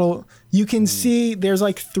there's a little, you can see there's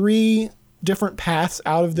like 3 different paths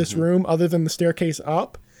out of this room other than the staircase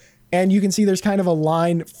up, and you can see there's kind of a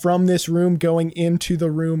line from this room going into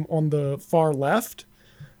the room on the far left.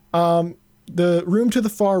 The room to the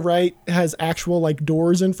far right has actual like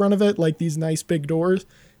doors in front of it, like these nice big doors.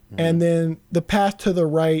 And then the path to the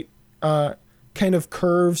right kind of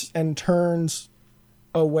curves and turns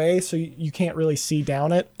away, so you can't really see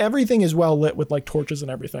down it. Everything is well lit with like torches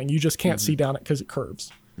and everything. You just can't see down it because it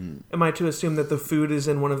curves. Am I to assume that the food is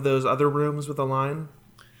in one of those other rooms with a line?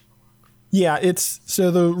 Yeah,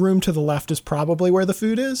 so the room to the left is probably where the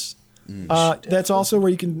food is. That's also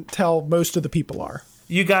where you can tell most of the people are.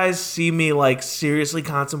 You guys see me like seriously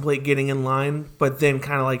contemplate getting in line, but then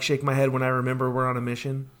kind of like shake my head when I remember we're on a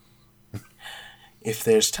mission. If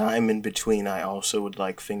there's time in between, I also would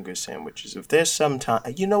like finger sandwiches. If there's some time...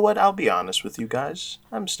 You know what? I'll be honest with you guys.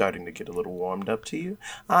 I'm starting to get a little warmed up to you.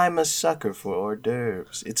 I'm a sucker for hors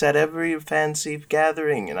d'oeuvres. It's at every fancy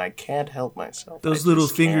gathering, and I can't help myself. Those I little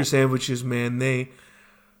just finger can't. sandwiches, man,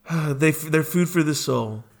 they're food for the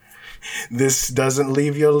soul. This doesn't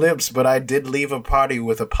leave your lips, but I did leave a party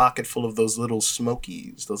with a pocket full of those little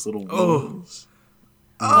smokies, those little wings.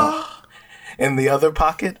 In the other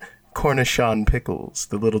pocket... Cornichon pickles,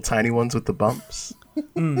 the little tiny ones with the bumps.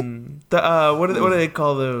 What do they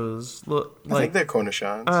call those? I think they're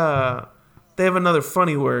Cornichons. They have another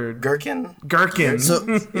funny word. Gherkin? Gherkins.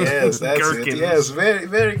 Yes, that's Gherkins. it. Yes, very,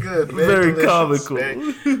 very good. Very delicious. comical.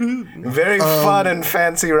 Very fun and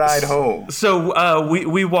fancy ride home. So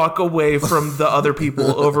we walk away from the other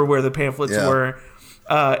people over where the pamphlets were,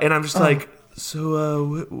 and I'm just like,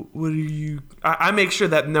 so what are you? I make sure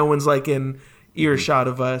that no one's like in earshot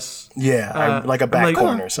of us. Yeah, like a back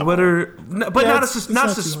corner or something. What are? But not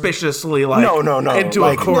suspiciously like no, into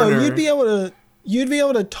like, a corner. No, you'd be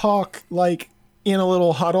able to talk like in a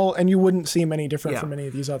little huddle, and you wouldn't seem any different from any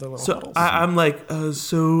of these other little huddles. I'm like,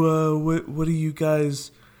 what do you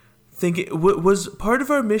guys think? Was part of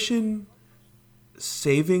our mission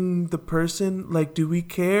saving the person? Like, do we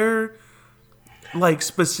care, like,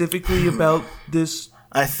 specifically about this?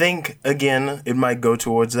 I think, again, it might go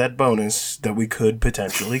towards that bonus that we could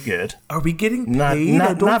potentially get. Are we getting paid?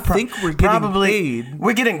 I don't think we're getting paid.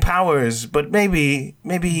 We're getting powers, but maybe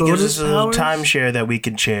he gives us a little powers? timeshare that we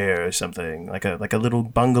can share or something, like a little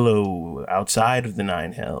bungalow outside of the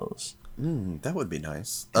Nine Hells. That would be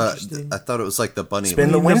nice. I thought it was like the bunny.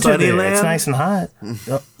 Spend the mean winter the bunny there. land? It's nice and hot.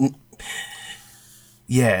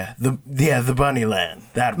 Yeah, the bunny land.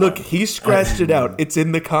 That Look, one. he scratched it out. It's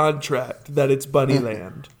in the contract that it's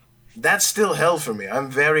Bunnyland. That's still hell for me.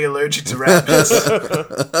 I'm very allergic to rabbits.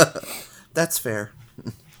 That's fair.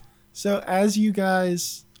 So as you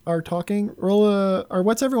guys are talking, roll or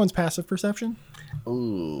what's everyone's passive perception?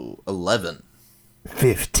 Ooh, 11.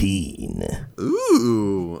 15.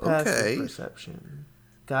 Ooh, Passive okay. perception.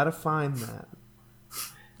 Gotta find that.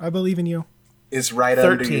 I believe in you. It's right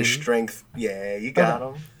under 13. your strength. Yeah, you got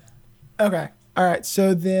him. Okay. All right.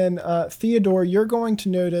 So then, Theodore, you're going to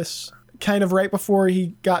notice kind of right before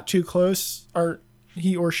he got too close, or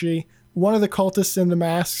he or she, one of the cultists in the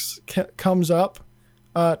masks comes up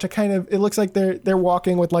to kind of, it looks like they're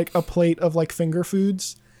walking with like a plate of like finger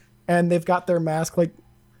foods, and they've got their mask like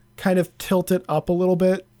kind of tilted up a little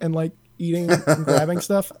bit and like eating and grabbing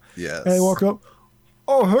stuff. Yes. And they walk up.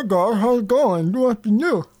 Oh, hey guys, how's it going? You must be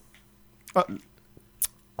new.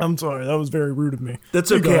 I'm sorry, that was very rude of me.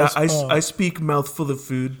 That's Hey, okay. guys, I speak mouthful of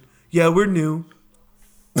food. Yeah, we're new.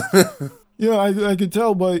 Yeah, I could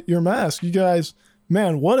tell by your mask. You guys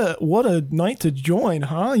Man, what a night to join,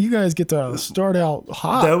 huh? You guys get to start out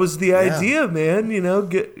hot. That was the idea, man. You know,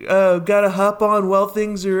 gotta hop on while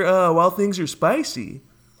things are spicy.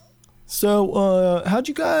 So, how'd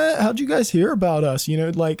you guys hear about us? You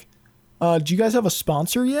know, like, do you guys have a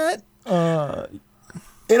sponsor yet? In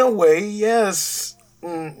a way, yes.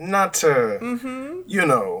 Not to,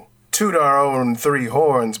 toot our own three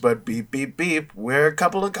horns, but beep, beep, beep. We're a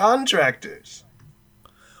couple of contractors.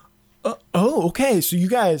 Okay. So you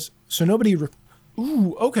guys, nobody.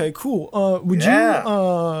 Ooh, okay, cool. Would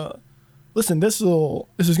you? Listen, this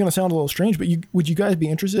is gonna sound a little strange, but would you guys be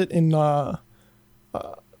interested in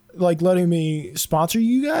like letting me sponsor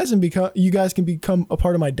you guys and you guys can become a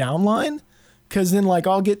part of my downline? Because then, like,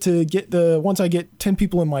 I'll get once I get 10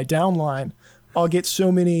 people in my downline, I'll get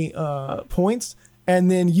so many points, and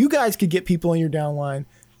then you guys could get people in your downline,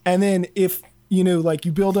 and then if like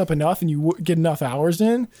you build up enough and you get enough hours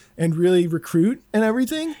in and really recruit and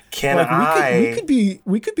everything,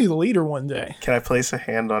 we could be the leader one day. Can I place a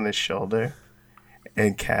hand on his shoulder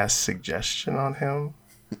and cast suggestion on him?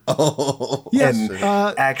 Oh, yes. And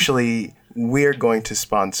actually, we're going to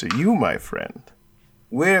sponsor you, my friend.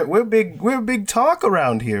 We're big talk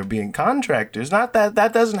around here, being contractors. Not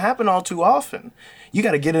that doesn't happen all too often. You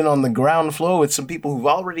got to get in on the ground floor with some people who've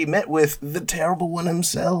already met with the terrible one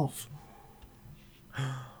himself.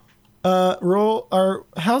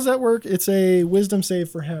 How's that work? It's a wisdom save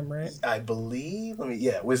for him, right? I believe.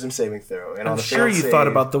 Wisdom saving throw. And I'm sure you thought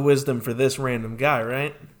about the wisdom for this random guy,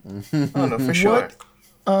 right? Oh no, for sure.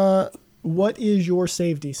 What is your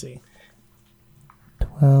save DC?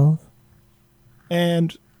 12.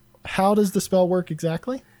 And how does the spell work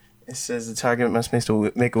exactly? It says the target must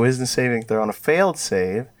make a wisdom saving throw. On a failed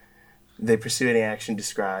save, they pursue any action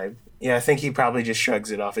described. Yeah, I think he probably just shrugs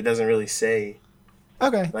it off. It doesn't really say.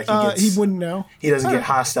 Okay. Like he wouldn't know. He doesn't get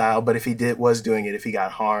hostile, but if he was doing it, if he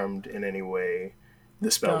got harmed in any way, the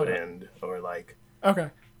spell would end. Or like. Okay.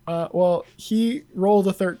 Well, he rolled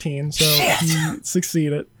a 13, so he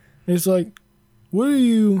succeeded. It's like, what are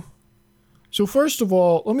you? So first of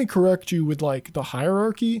all, let me correct you with like the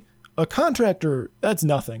hierarchy. A contractor, that's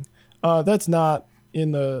nothing. That's not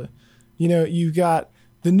in the, you got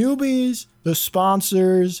the newbies, the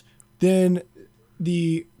sponsors, then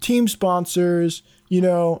the team sponsors,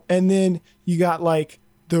 and then you got like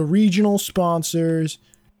the regional sponsors,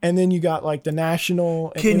 and then you got like the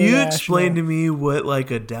national. And Can you explain to me what like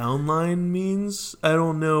a downline means? I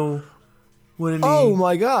don't know what any. Oh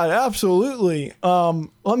my God, absolutely.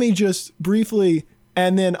 Let me just briefly,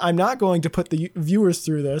 and then I'm not going to put the viewers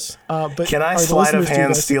through this. But can I sleight of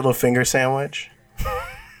hand steal a finger sandwich?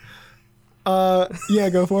 Yeah,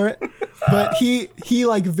 go for it. But he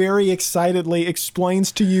like very excitedly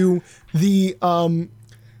explains to you the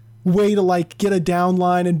way to like get a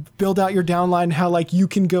downline and build out your downline, how like you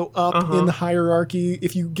can go up in the hierarchy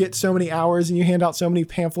if you get so many hours and you hand out so many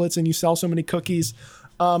pamphlets and you sell so many cookies.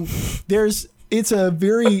 It's a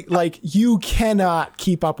very like you cannot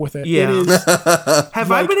keep up with it. Yeah. It is, Have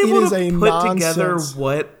like, I been able to it is put together nonsense.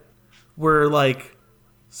 what we're like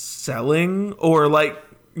selling or like,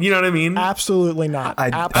 you know what I mean? Absolutely not. I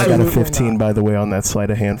got a Absolutely 15, not. by the way, on that sleight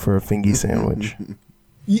of hand for a fingy sandwich.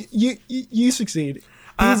 You succeed.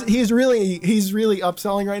 He's really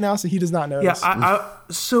upselling right now, so he does not notice. Yeah,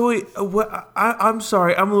 I'm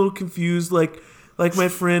sorry, I'm a little confused. Like my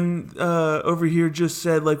friend over here just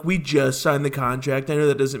said, like, we just signed the contract. I know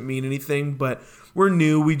that doesn't mean anything, but we're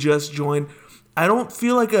new. We just joined. I don't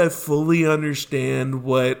feel like I fully understand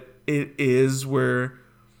what it is we're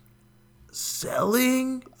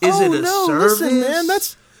selling. Is it a service? Listen, man,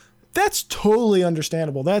 that's totally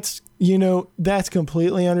understandable. That's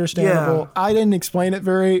completely understandable. Yeah. I didn't explain it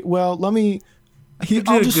very well.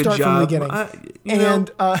 I'll just start from the beginning.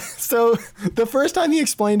 So the first time he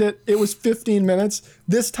explained it, it was 15 minutes.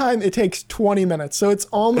 This time it takes 20 minutes. So it's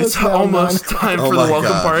almost time for the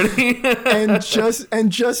welcome party.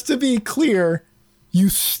 and just to be clear, you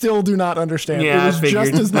still do not understand. Yeah, it was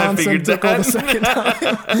just as nonsensical the second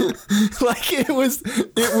time. Like it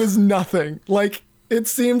was nothing. Like it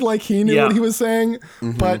seemed like he knew what he was saying,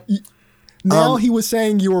 but now he was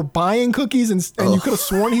saying you were buying cookies and you could have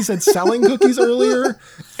sworn he said selling cookies earlier,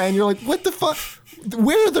 and you're like, what the fuck?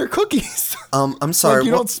 Where are their cookies? I'm sorry. Like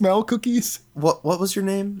you don't smell cookies? What was your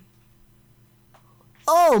name?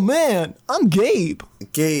 Oh man, I'm Gabe.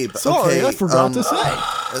 Gabe. Sorry, okay. I forgot to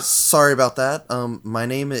say. Sorry about that. My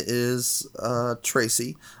name is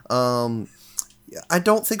Tracy. I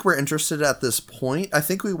don't think we're interested at this point. I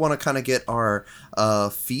think we want to kind of get our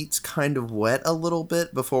feet kind of wet a little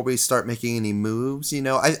bit before we start making any moves.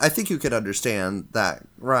 I think you could understand that,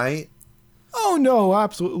 right? Oh no,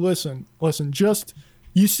 absolutely. Listen. Just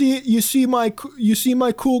you see my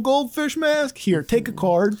cool goldfish mask. Here, take a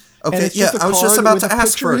card. Okay, it's just a I was just card about with to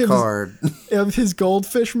ask for a picture card. of his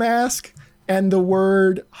goldfish mask and the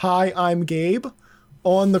word "Hi, I'm Gabe"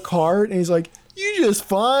 on the card, and he's like, "You just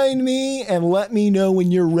find me and let me know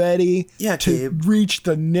when you're ready to Gabe. reach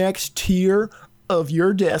the next tier of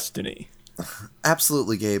your destiny."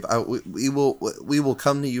 Absolutely, Gabe. We will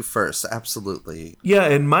come to you first. Absolutely. Yeah,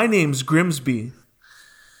 and my name's Grimsby.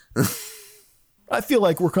 I feel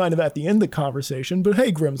like we're kind of at the end of the conversation, but hey,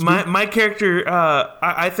 Grimsby. My character,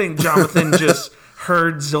 I think Jonathan just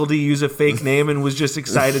heard Zildy use a fake name and was just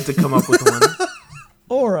excited to come up with one.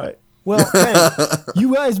 All right. Well, hey,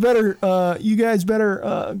 you guys better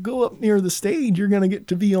go up near the stage. You're gonna get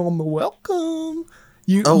to be on the welcome.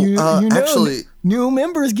 You know, actually, new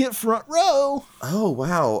members get front row. Oh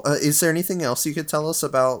wow! Is there anything else you could tell us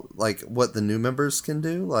about, like, what the new members can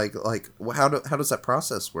do? Like how does that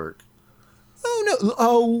process work? Oh no!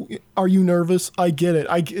 Oh, are you nervous? I get it.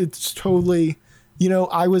 It's totally.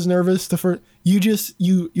 I was nervous the first. You're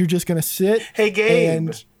just gonna sit. Hey, Gabe,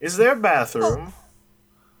 and, is there a bathroom?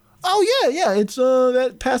 Oh yeah. It's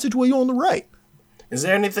that passageway on the right. Is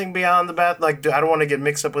there anything beyond the bath? Like, I don't want to get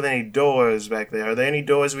mixed up with any doors back there. Are there any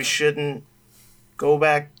doors we shouldn't go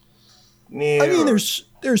back near? I mean, there's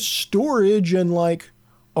storage and like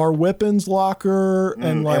our weapons locker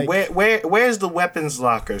and like. And where's the weapons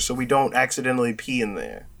locker so we don't accidentally pee in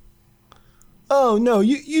there? Oh no,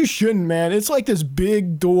 you shouldn't, man. It's like this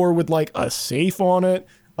big door with like a safe on it.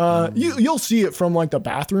 You'll see it from like the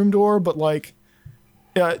bathroom door, but like.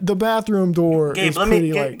 The bathroom door Gabe, is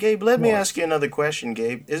pretty Gabe, let me ask you another question,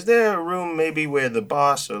 Gabe. Is there a room maybe where the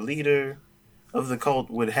boss or leader of the cult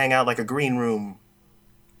would hang out, like a green room?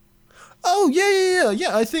 Oh yeah.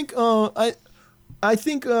 I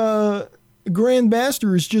think Grand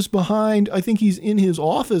Master is just behind. I think he's in his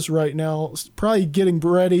office right now, probably getting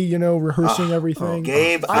ready, rehearsing everything.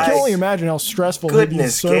 Gabe, I can only imagine how stressful.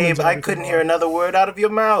 Goodness, Gabe, I couldn't hear another word out of your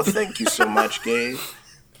mouth. Thank you so much, Gabe.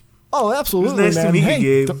 Oh, absolutely, nice man. to meet hey,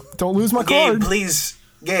 you, Gabe. Don't lose my Gabe, card. please.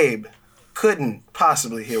 Gabe, couldn't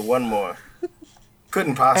possibly hear one more.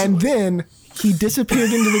 Couldn't possibly. And then he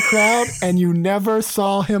disappeared into the crowd, and you never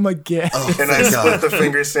saw him again. Oh, and I split the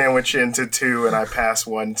finger sandwich into two, and I pass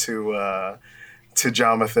one to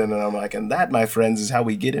Jonathan, and I'm like, and that, my friends, is how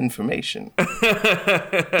we get information.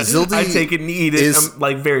 Zildy I take it and eat it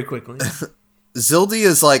like very quickly. Zildy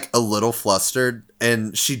is like a little flustered,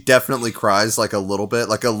 and she definitely cries like a little bit,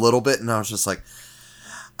 and I was just like,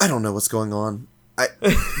 I don't know what's going on.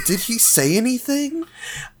 Did he say anything?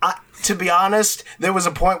 To be honest, there was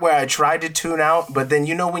a point where I tried to tune out, but then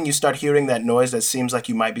when you start hearing that noise that seems like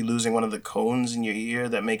you might be losing one of the cones in your ear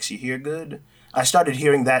that makes you hear good? I started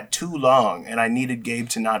hearing that too long, and I needed Gabe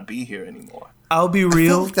to not be here anymore. I'll be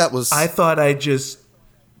real. I thought I just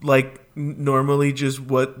normally just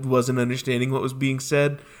wasn't understanding what was being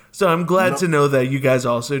said. So I'm glad to know that you guys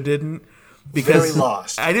also didn't. Because very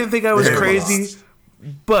lost. I didn't think I was very crazy, lost.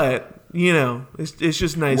 But it's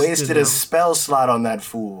just nice. Wasted a spell slot on that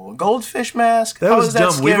fool. Goldfish mask. That was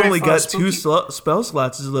dumb. We've only got spooky... 2 spell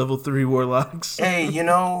slots as level 3 warlocks. Hey, you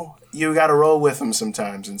got to roll with them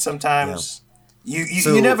sometimes, and sometimes. Yeah.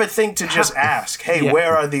 You never think to just ask, hey,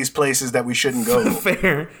 where are these places that we shouldn't go?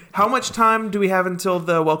 Fair. How much time do we have until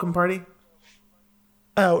the welcome party?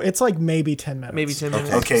 Oh, it's like maybe 10 minutes. Maybe 10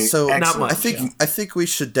 minutes. Okay, so not much. I think we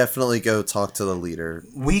should definitely go talk to the leader.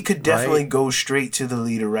 We could definitely go straight to the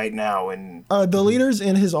leader right now. And the leader's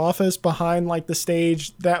in his office behind like the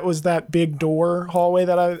stage. That was that big door hallway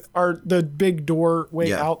the big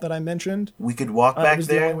doorway out that I mentioned. We could walk back was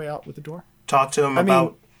there. The only way out with the door. Talk to him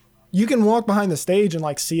about. You can walk behind the stage and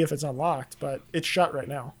like see if it's unlocked, but it's shut right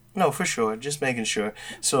now. No, for sure. Just making sure.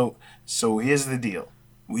 So here's the deal.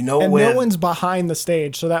 We know and where. No one's behind the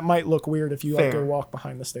stage, so that might look weird if you like go walk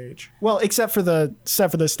behind the stage. Well, except for the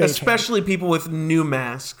stage. Especially people with new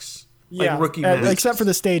masks. Like rookie masks. Except for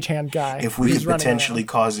the stagehand guy. If we could potentially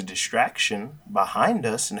cause a distraction behind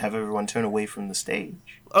us and have everyone turn away from the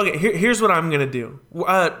stage. Okay, here's what I'm gonna do.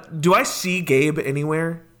 Do I see Gabe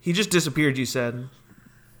anywhere? He just disappeared. You said.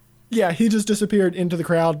 Yeah, he just disappeared into the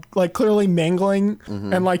crowd, like clearly mangling,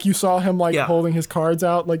 and like you saw him like holding his cards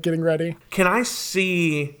out, like getting ready. Can I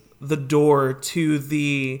see the door to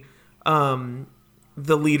the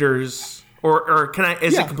leaders, or can I?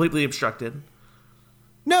 Is it completely obstructed?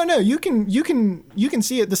 No, you can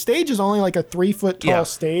see it. The stage is only like a 3-foot tall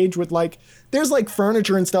stage with like there's like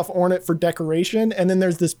furniture and stuff on it for decoration, and then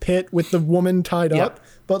there's this pit with the woman tied up,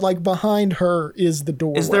 but like behind her is the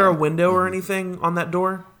door. Is there a window or anything on that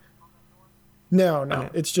door? No. Okay.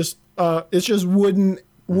 It's just wooden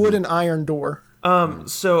wood and iron door.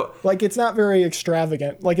 So Like, it's not very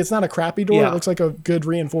extravagant. Like, it's not a crappy door. Yeah. It looks like a good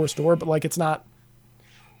reinforced door, but like, it's not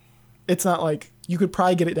like you could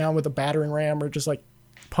probably get it down with a battering ram or just like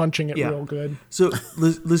punching it Yeah. real good. So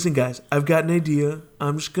listen, guys, I've got an idea.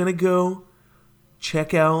 I'm just gonna go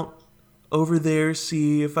check out over there,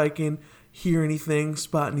 see if I can hear anything,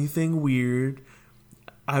 spot anything weird.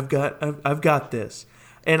 I've got this,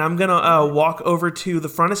 and I'm gonna walk over to the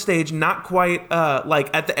front of stage, not quite like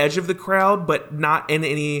at the edge of the crowd, but not in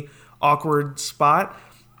any awkward spot.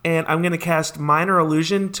 And I'm gonna cast minor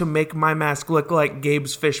illusion to make my mask look like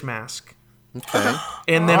Gabe's fish mask. Okay.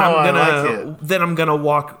 And then I'm gonna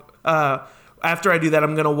walk. After I do that,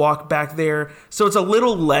 I'm gonna walk back there. So it's a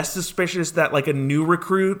little less suspicious that like a new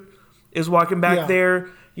recruit is walking back Yeah. there.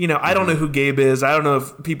 You know, I don't know who Gabe is. I don't know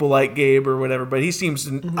if people like Gabe or whatever, but he seems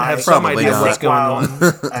to have some Probably idea not. what's going on.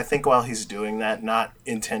 I think while he's doing that, not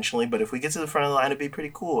intentionally, but if we get to the front of the line, it'd be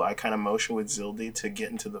pretty cool. I kind of motion with Zildy to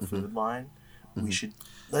get into the food line.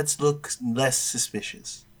 Let's look less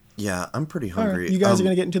suspicious. Yeah, I'm pretty All right, hungry. you guys are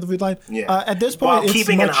going to get into the food line? Yeah. At this While point, it's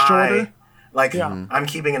keeping much an shorter. eye, like Yeah. I'm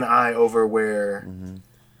keeping an eye over where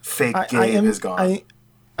fake I Gabe am has gone.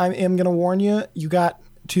 I am going to warn you, you got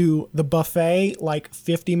to the buffet like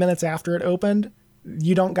 50 minutes after it opened.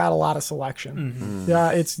 You don't got a lot of selection.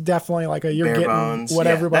 Yeah, it's definitely like you're Bare getting bones. what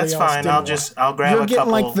Yeah, everybody that's else fine. didn't I'll want. grab You're a getting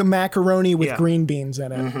couple. like the macaroni with Yeah. green beans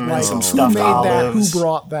in it. Like some who stuffed made that? olives. Who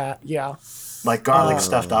brought that? Yeah. like garlic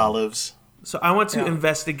stuffed olives. So I want to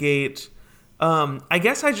investigate. I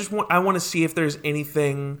guess I want to see if there's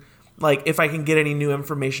anything, like if I can get any new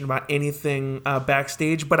information about anything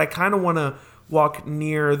backstage. But I kind of want to walk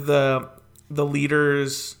near the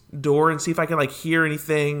leader's door and see if I can like hear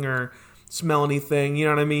anything or smell anything. You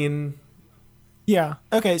know what I mean? Yeah.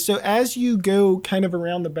 Okay. So as you go kind of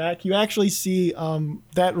around the back, you actually see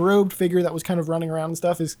that robed figure that was kind of running around and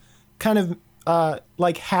stuff is kind of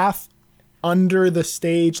like half under the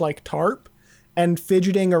stage, like tarp, and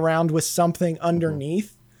fidgeting around with something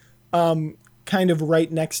underneath, kind of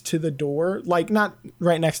right next to the door. Like not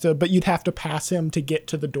right next to, but you'd have to pass him to get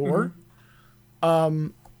to the door.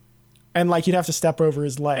 And like you'd have to step over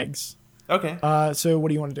his legs. Okay. So what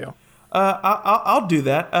do you want to do? I'll do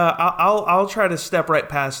that. I'll try to step right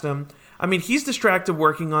past him. I mean, he's distracted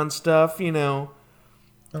working on stuff, you know.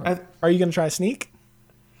 Are you going to try sneak?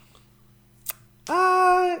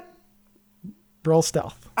 Roll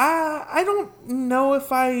stealth. I don't know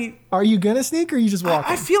if I. Are you going to sneak or are you just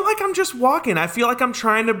walking? I feel like I'm just walking. I feel like I'm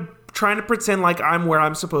trying to pretend like I'm where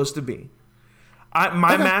I'm supposed to be.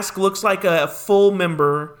 My mask looks like a full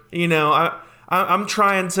member. You know, I'm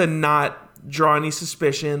trying to not draw any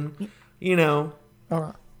suspicion. You know. All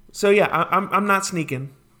right. So yeah, I'm not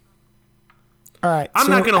sneaking. All right. I'm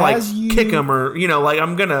so not gonna like as you- kick him or like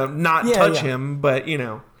I'm gonna not touch yeah. him, but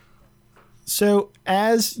So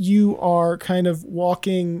as you are kind of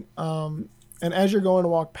walking, and as you're going to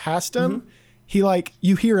walk past him, he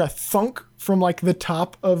you hear a thunk from like the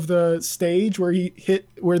top of the stage where he hit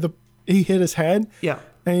his head. Yeah.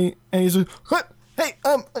 And he's like, "What? Hey,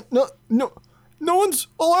 no one's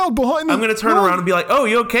allowed behind me." I'm gonna turn around and be like, "Oh,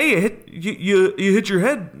 you okay? You hit your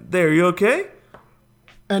head there. You okay?"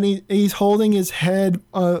 And he's holding his head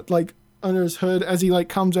like under his hood as he like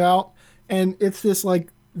comes out, and it's this like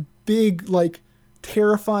big like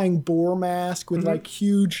terrifying boar mask with like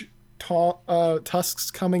huge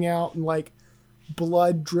tusks coming out and like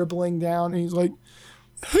blood dribbling down, and he's like,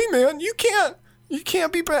 "Hey man, you can't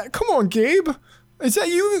be back. Come on, Gabe. Is that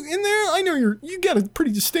you in there? I know you got a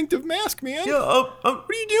pretty distinctive mask, man. Yeah. What are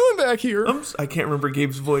you doing back here?" I can't remember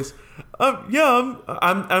Gabe's voice.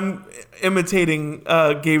 I'm imitating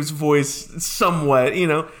Gabe's voice somewhat. You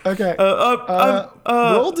know. Okay.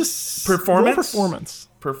 Roll performance.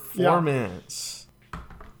 Performance.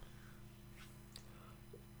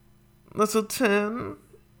 That's a 10.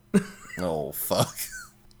 Oh fuck.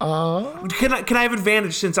 Can I have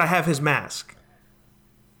advantage since I have his mask?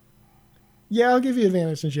 Yeah, I'll give you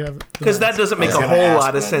advantage since you have it. Because that doesn't make a gonna whole ask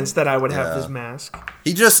lot of then. sense that I would have Yeah. his mask.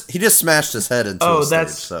 He just smashed his head into Oh, a stage,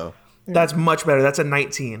 that's- so That's much better. That's a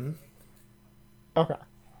 19. Okay.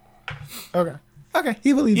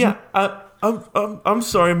 He believes Yeah. I'm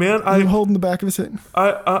sorry, man. you. I'm holding the back of his head.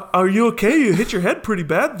 Are you okay? You hit your head pretty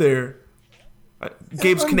bad there.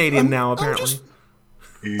 Gabe's Canadian now, apparently.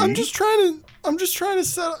 I'm just trying to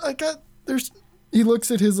set. He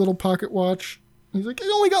looks at his little pocket watch. He's like, I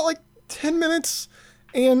only got like 10 minutes,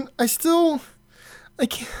 and I can't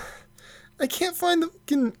find the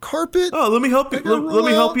fucking carpet. Oh, let me help you. I gotta Let me roll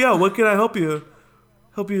help out. you out. What can I help you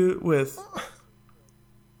with?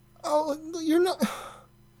 Oh, you're not.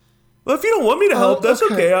 Well, if you don't want me to help, that's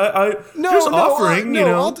okay. I just offering, you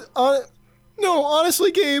know. No,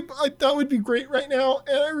 honestly, Gabe, that would be great right now,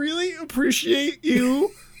 and I really appreciate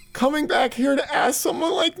you coming back here to ask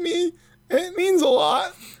someone like me. It means a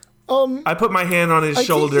lot. I put my hand on his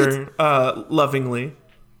shoulder lovingly.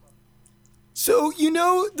 So you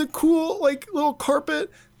know the cool little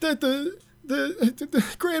carpet that the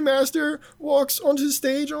Grandmaster walks onto the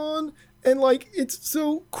stage on, and it's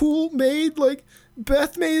so cool made.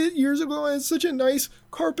 Beth made it years ago, and it's such a nice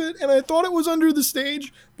carpet, and I thought it was under the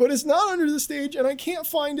stage, but it's not under the stage, and I can't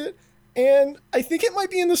find it, and I think it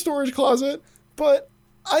might be in the storage closet, but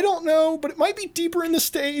I don't know, but it might be deeper in the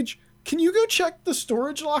stage. Can you go check the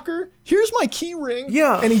storage locker? Here's my key ring.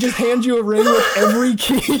 Yeah. And he just hands you a ring with every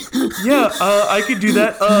key. Yeah, I could do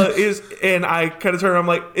that. And I kind of turn, I'm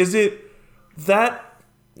like, is it that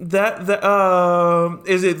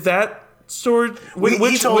storage?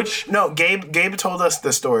 Gabe told us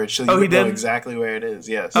the storage, so you would know exactly where it is.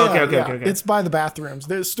 Yes. Okay. It's by the bathrooms.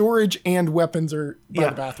 The storage and weapons are by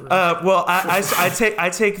the bathrooms. Well, I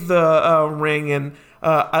take the ring and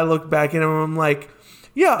I look back at him and I'm like,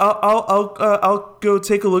 yeah, I'll go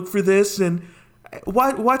take a look for this and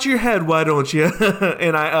watch your head, why don't you?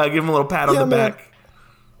 And I give him a little pat on the back.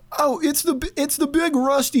 Oh, it's the big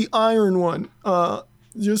rusty iron one.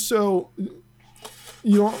 Just so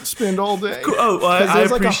you don't spend all day. Cool. Oh, I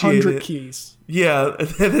appreciate 100 it. Keys. Yeah,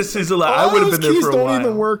 this is a lot. I would have been there for a while. Those keys don't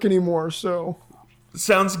even work anymore, so.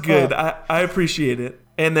 Sounds good. I appreciate it.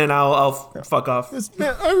 And then I'll fuck off.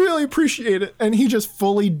 Man, I really appreciate it. And he just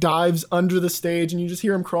fully dives under the stage, and you just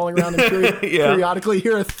hear him crawling around and periodically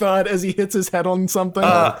hear a thud as he hits his head on something.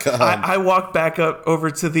 I walk back up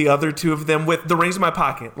over to the other two of them with the rings in my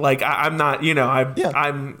pocket. I'm not,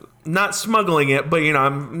 I'm not smuggling it, but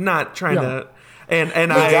I'm not trying to.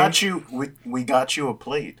 And we got you a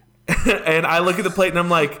plate. And I look at the plate and I'm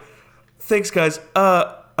like, thanks guys.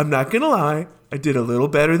 I'm not gonna lie, I did a little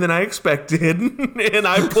better than I expected. And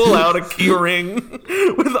I pull out a key ring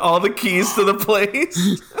with all the keys to the place.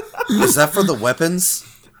 Is that for the weapons?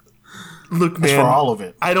 Look, man, it's for all of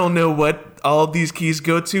it. I don't know what all of these keys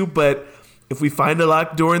go to, but if we find a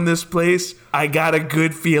locked door in this place, I got a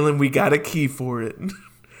good feeling we got a key for it.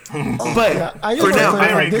 But for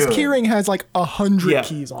now, this keyring has 100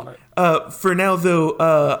 keys on it. For now, though,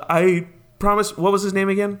 I promise. What was his name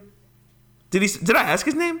again? Did I ask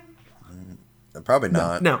his name? Probably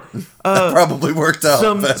not. No. That probably worked out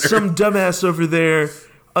better. Some dumbass over there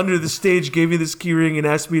under the stage gave me this keyring and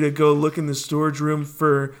asked me to go look in the storage room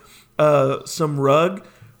for some rug.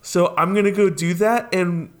 So I'm gonna go do that.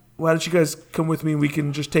 And why don't you guys come with me? And we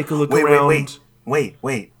can just take a look around.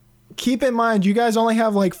 Wait. Keep in mind, you guys only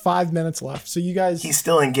have 5 minutes left, so you guys... He's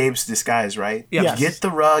still in Gabe's disguise, right? Yeah. Yes. Get the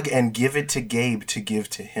rug and give it to Gabe to give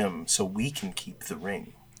to him, so we can keep the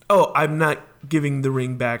ring. Oh, I'm not giving the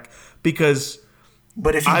ring back because...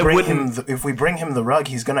 But if we bring him the rug,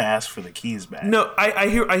 he's gonna ask for the keys back. No, I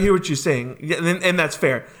hear what you're saying, and that's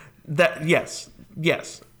fair. Yes,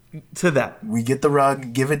 to that. We get the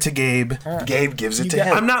rug, give it to Gabe. Right. Gabe gives it to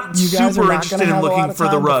him. I'm not super interested in looking for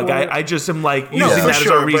the rug. I just am using that as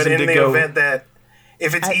a reason to go. Event that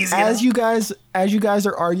if it's easy as you guys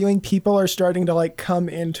are arguing, people are starting to come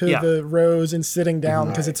into the rows and sitting down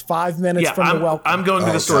because it's 5 minutes from the welcome. I'm going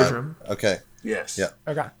to the storage room. Okay. Yes. Yeah.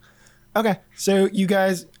 Okay. So you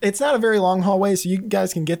guys, it's not a very long hallway, so you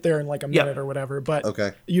guys can get there in a minute or whatever. But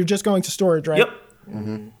you're just going to storage, right? Yep.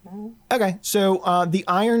 Mm-hmm. Okay, so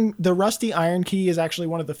the rusty iron key is actually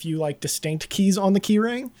one of the few distinct keys on the key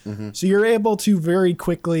ring. Mm-hmm. So you're able to very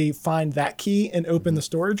quickly find that key and open the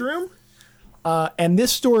storage room. And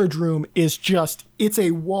this storage room is it's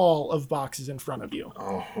a wall of boxes in front of you.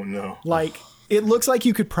 Oh no! It looks like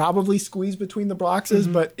you could probably squeeze between the boxes,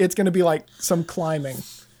 but it's going to be some climbing.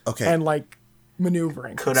 Okay. And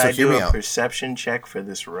maneuvering. Could I do a perception check for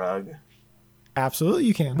this rug? Absolutely,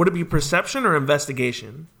 you can. Would it be perception or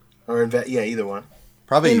investigation? Or either one.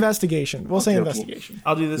 Probably investigation. We'll say investigation.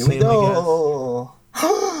 I'll do the same.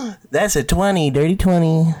 I guess. That's a 20, dirty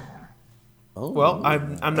 20. Oh. Well,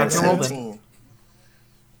 I'm not gonna roll then.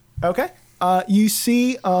 Okay. You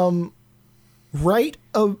see, right,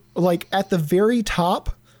 at the very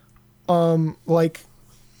top, 2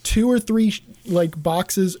 or 3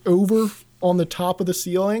 boxes over on the top of the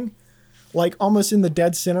ceiling. Almost in the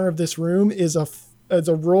dead center of this room is a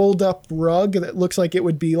rolled up rug that looks like it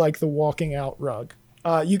would be the walking out rug.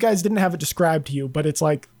 You guys didn't have it described to you, but it's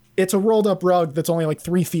a rolled up rug that's only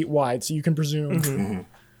 3 feet wide, so you can presume. Mm-hmm.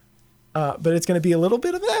 But it's going to be a little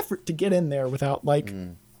bit of an effort to get in there without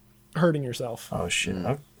hurting yourself. Oh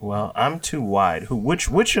shit! Well, I'm too wide.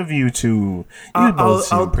 Which of you two?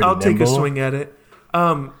 I'll take a swing at it.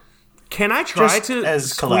 Can I try Just to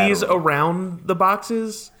as squeeze collateral. around the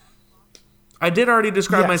boxes? I did already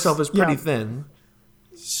describe Yes, myself as pretty yeah. thin.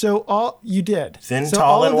 So all you did. Thin, so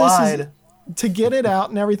tall, all and of this wide. to get it out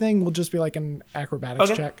and everything will just be like an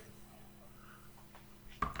acrobatics Okay. check.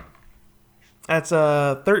 That's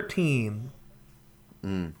 13.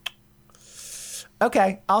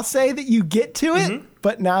 Okay, I'll say that you get to it, Mm-hmm.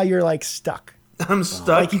 but now you're like stuck. I'm stuck.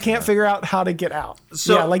 Like you can't figure out how to get out.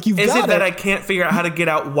 So yeah, like you've is got it that I can't figure out how to get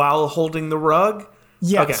out while holding the rug?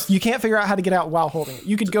 Yes, Okay. you can't figure out how to get out while holding it.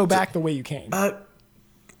 You could go back the way you came.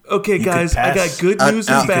 Okay, could guys, I got pass. good news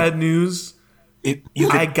and bad news. You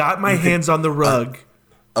could, I got my hands on the rug.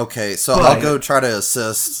 Okay, so But- I'll go try to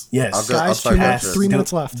assist. Yes. I'll go, Guys, I'll try 2 to minutes, assist. 3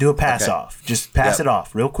 minutes left. do a pass Okay. off. Just pass Yep. it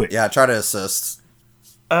off real quick. Yeah, try to assist.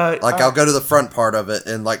 Like I'll go to the front part of it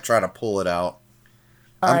and like try to pull it out.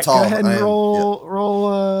 All I'm right, tall. go ahead and I am-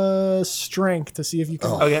 roll strength to see if you can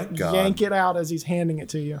Okay. God. yank it out as he's handing it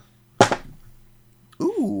to you.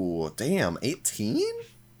 Ooh, damn, 18?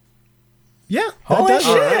 Yeah, that Holy does it.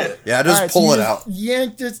 shit. Yeah, just All right, pull so it you out.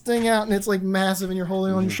 Yank this thing out, and it's like massive, and you're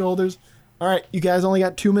holding it on your shoulders. All right, you guys only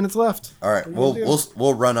got 2 minutes left. All right, What are you gonna do?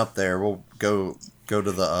 we'll run up there. We'll go to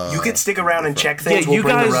the. You could stick around and check yeah, things. We'll you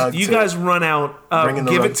bring the guys, rug you to- guys run out. Bringing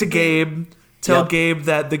the Give rug it to to Gabe. Tell Yep. Gabe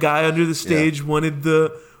that the guy under the stage wanted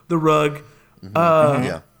the rug.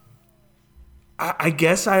 Yeah. I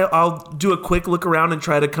guess I'll do a quick look around and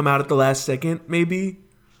try to come out at the last second, maybe.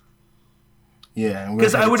 Yeah, and we're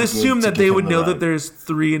Because I headed would to assume Gabe to that they give would him the know that rug. there's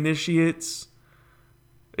 3 initiates.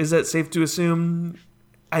 Is that safe to assume?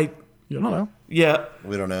 You don't know. Yeah.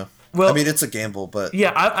 We don't know. Well- I mean, it's a gamble, but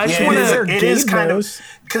Yeah, I just Yeah, want it is, to. There, it is Gabe kind knows. of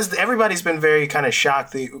because everybody's been very kind of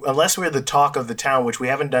shocked. Unless we're the talk of the town, which we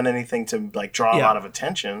haven't done anything to like draw a Yeah. lot of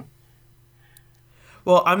attention.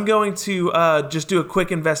 Well, I'm going to just do a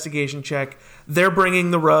quick investigation check. They're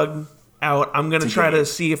bringing the rug out. I'm going to try to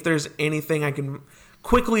see if there's anything I can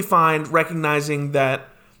quickly find, recognizing that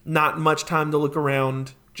not much time to look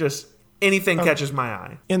around. Just anything catches my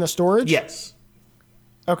eye. In the storage? Yes.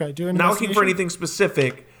 Okay, do an Not looking for investigation. anything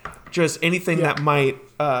specific, just anything Yeah. that might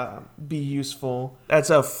be useful. That's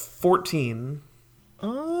a 14.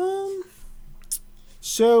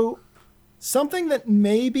 So, something that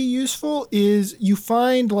may be useful is you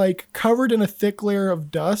find, like, covered in a thick layer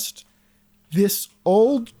of dust, this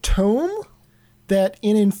old tome that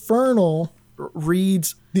in Infernal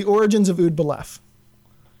reads The Origins of Udbalef.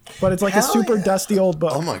 But it's like a Hell super yeah. dusty old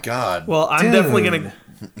book. oh my god. Well, I'm Dude. definitely going to.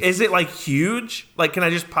 Is it like huge? Like, can I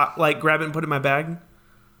just pop, like, grab it and put it in my bag?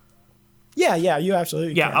 Yeah, you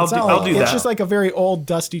absolutely Yeah, can. I'll It's do- not I'll like- do It's that. just like a very old,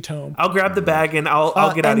 dusty tome. I'll grab the bag and I'll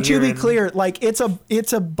get out and of here. to be clear, like it's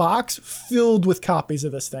a box filled with copies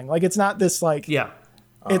of this thing. Like it's not this like Yeah.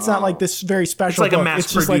 it's not like this very special. like a book.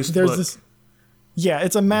 It's just like mass-produced there's book. this. Yeah,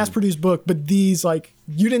 it's a mass-produced book, but these like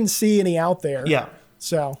you didn't see any out there. Yeah.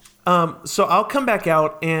 So So I'll come back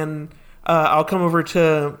out and I'll come over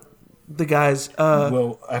to the guys.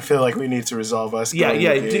 Well, I feel like we need to resolve us. Yeah, going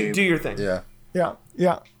yeah. to Gabe. Do your thing. Yeah.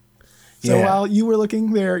 yeah. So Yeah. while you were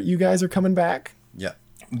looking there, you guys are coming back, Yeah.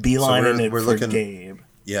 Beelining So it we're for looking- Gabe.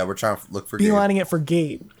 Yeah, we're trying to look for Gabe. beelining it for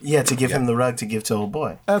Gabe. Yeah, to give him the rug to give to old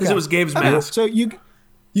boy. Because Okay. it was Gabe's mask. So you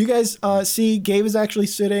guys see Gabe is actually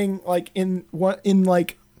sitting like in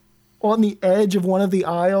like on the edge of one of the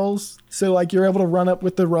aisles. So like you're able to run up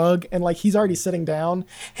with the rug and like he's already sitting down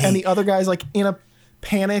and the other guy's like in a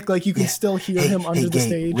panic, like you can still hear him under the Gabe,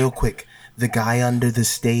 stage. real quick. The guy under the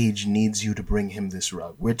stage needs you to bring him this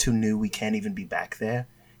rug. We're too new. We can't even be back there.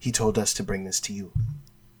 He told us to bring this to you.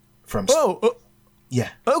 Yeah.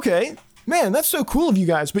 Okay. Man, that's so cool of you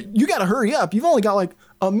guys, but you got to hurry up. You've only got like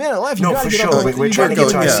a minute left. You No, gotta for get up sure. and- We're you trying to gotta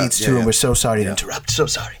get to our yeah, seats yeah, too, yeah. and we're so sorry to interrupt. So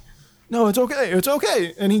sorry. No, it's okay. It's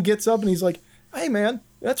okay. And he gets up and he's like, "Hey, man,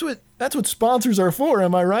 that's what sponsors are for.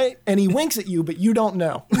 Am I right?" And he winks at you, but you don't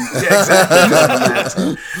know. Yeah,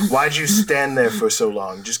 exactly. Why'd you stand there for so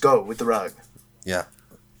long? Just go with the rug. Yeah.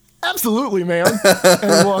 Absolutely, man.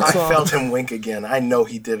 And he walks I off. felt him wink again. I know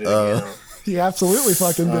he did it again. He absolutely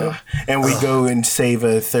fucking did. And we go and save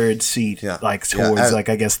a third seat, Yeah. like Yeah, towards, I- like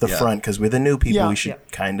I guess the yeah. front, because we're the new people. Yeah. We should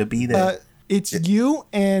kind of be there. It's you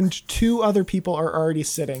and 2 other people are already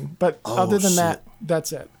sitting, but other than shit. that,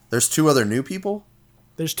 that's it. There's 2 other new people?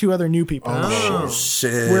 There's 2 other new people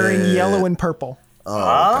Shit. wearing yellow and purple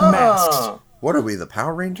Ah. masks. What are we, the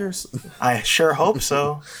Power Rangers? I sure hope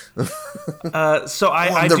so. So I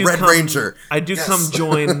I'm the do Red come, Ranger. I do Yes. come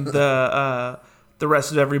join the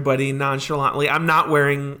rest of everybody nonchalantly. I'm not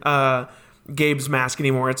wearing Gabe's mask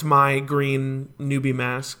anymore. It's my green newbie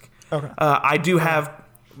mask. Okay. I do have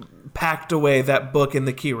packed away that book in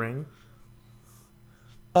the keyring.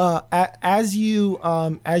 As you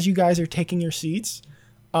guys are taking your seats,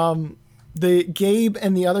 the Gabe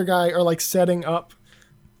and the other guy are like setting up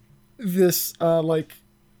this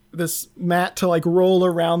this mat to like roll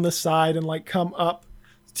around the side and like come up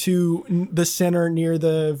to the center near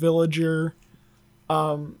the villager,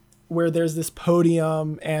 where there's this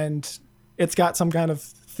podium and it's got some kind of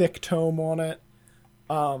thick tome on it.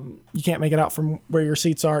 You can't make it out from where your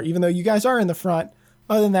seats are, even though you guys are in the front.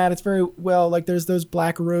 Other than that, it's very well, like there's those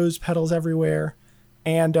black rose petals everywhere.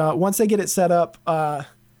 And once they get it set up,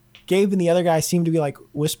 Gabe and the other guy seem to be like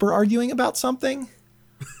whisper arguing about something.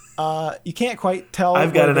 You can't quite tell.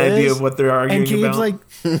 I've got an idea of what they're arguing about. And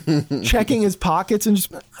Gabe's like checking his pockets and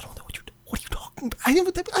just, I don't know what are you talking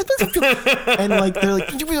about? And like they're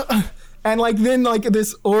like, and like then like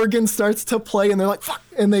this organ starts to play and they're like, fuck,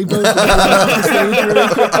 and they both the stage really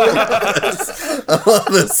quickly. I love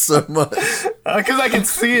this so much because I can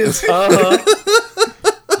see it.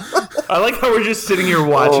 I like how we're just sitting here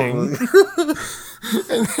watching.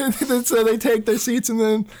 And then so they take their seats and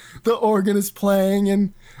then the organ is playing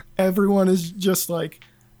and everyone is just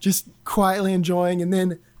quietly enjoying, and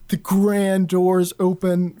then the grand doors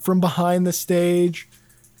open from behind the stage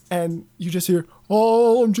and you just hear,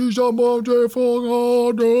 oh, and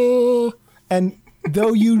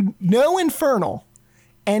though you know Infernal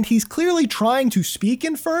and he's clearly trying to speak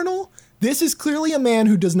Infernal, this is clearly a man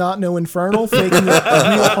who does not know Infernal, faking it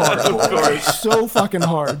real hard. So fucking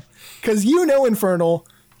hard. Because you know Infernal,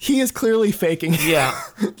 he is clearly faking it. Yeah.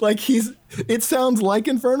 Like it sounds like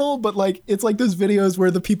Infernal, but like it's like those videos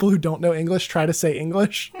where the people who don't know English try to say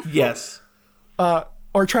English. Yes.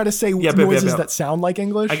 Or try to say noises that sound like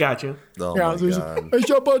English. I got you. oh my God.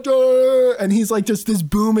 God. And he's like just this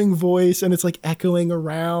booming voice and it's like echoing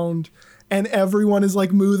around. And everyone is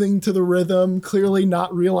like moving to the rhythm, clearly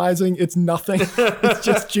not realizing it's nothing. It's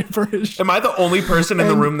just gibberish. Am I the only person in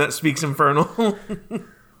the room that speaks Infernal?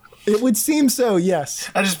 It would seem so,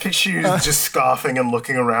 yes. I just picture you just scoffing and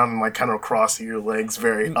looking around and like kind of crossing your legs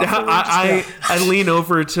very I lean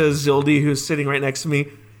over to Zildy, who's sitting right next to me.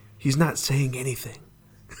 He's not saying anything.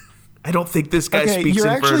 I don't think this guy speaks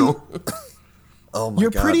Infernal. Oh my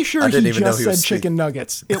You're God. pretty sure he just said chicken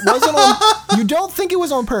nuggets. It wasn't on... You don't think it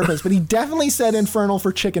was on purpose, but he definitely said Infernal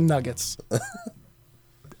for chicken nuggets.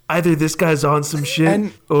 Either this guy's on some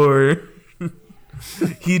shit or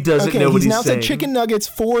he doesn't know what he's saying. He's now said chicken nuggets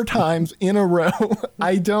 4 times in a row.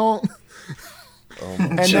 I don't...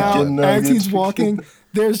 And now, as he's walking,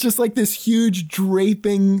 there's just like this huge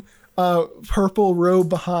draping purple robe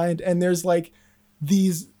behind, and there's like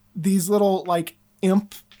these little like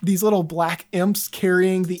these little black imps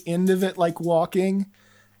carrying the end of it, like walking.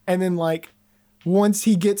 And then like once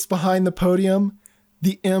he gets behind the podium,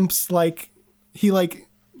 the imps like he like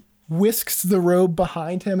whisks the robe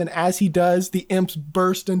behind him, and as he does, the imps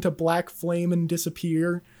burst into black flame and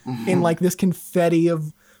disappear in like this confetti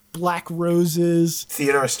of black roses.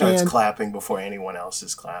 Theodore starts clapping before anyone else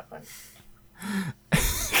is clapping.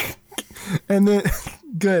 And then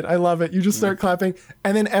good, I love it. You just start clapping,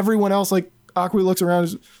 and then everyone else like awkwardly looks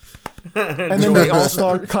around, and then they all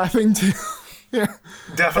start clapping too. Yeah.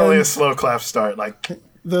 Definitely a slow clap start. Like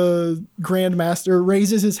the Grand Master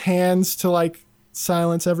raises his hands to like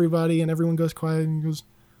silence everybody, and everyone goes quiet, and he goes,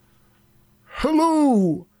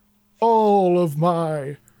 "Hello, all of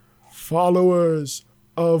my followers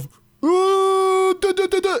of Ood."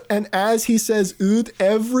 And as he says Ood,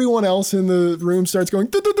 everyone else in the room starts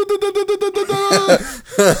going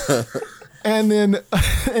and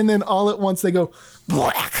then all at once they go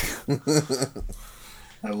black.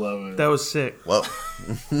 I love it. That was sick. Well,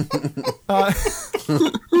 I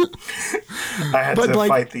had to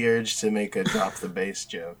fight the urge to make a drop the bass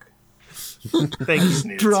joke. Thank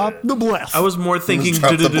you. Drop the bless. I was more thinking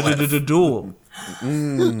duel.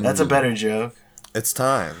 That's a better joke. it's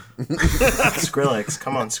time. Skrillex,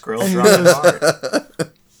 come on, Skrill, drop the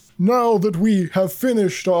heart. Now that we have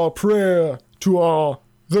finished our prayer to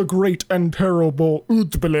the great and terrible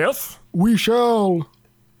Utbeleth, we shall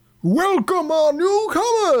welcome our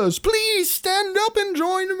newcomers. Please stand up and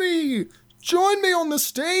join me. Join me on the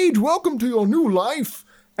stage. Welcome to your new life.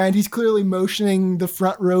 And he's clearly motioning the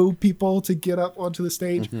front row people to get up onto the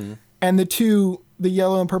stage. Mm-hmm. And the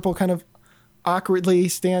yellow and purple, kind of awkwardly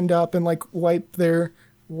stand up and like wipe their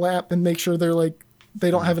lap and make sure they're like they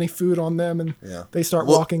don't have any food on them, and they start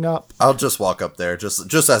walking up. I'll just walk up there,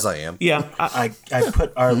 just as I am. Yeah, I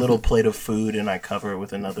put our little plate of food and I cover it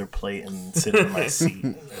with another plate and sit in my seat.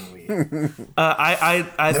 And we.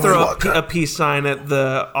 I throw up a peace sign at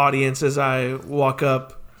the audience as I walk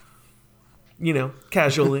up. You know,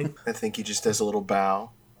 casually. I think he just does a little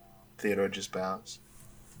bow. Theodore just bows.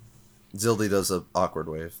 Zildy does an awkward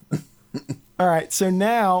wave. All right, so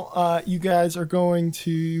now you guys are going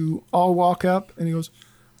to all walk up, and he goes,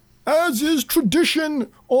 as is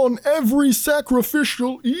tradition on every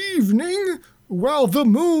sacrificial evening, while the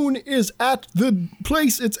moon is at the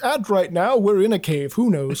place it's at right now, we're in a cave,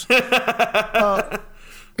 who knows?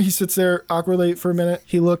 He sits there awkwardly for a minute.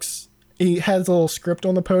 He has a little script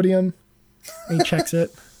on the podium, and he checks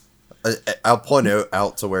it. I'll point it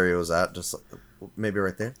out to where he was at, just maybe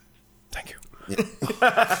right there. Thank you. Yeah.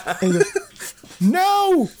 And he goes,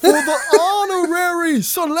 now for the honorary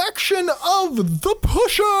selection of the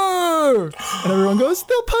pusher. And everyone goes,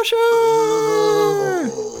 the pusher.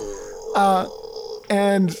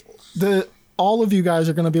 And all of you guys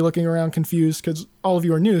are going to be looking around confused because all of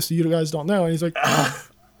you are new, so you guys don't know. And he's like,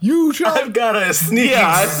 you shall. I've got a sneaky.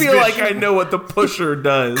 Yeah, I feel like I know what the pusher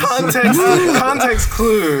does. Context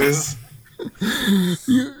clues.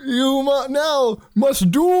 You now must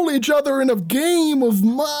duel each other in a game of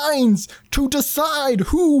minds to decide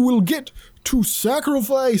who will get to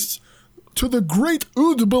sacrifice to the great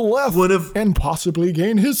Udbelef and possibly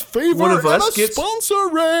gain his favor and a sponsor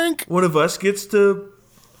rank. One of us gets to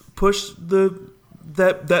push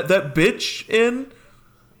that bitch in.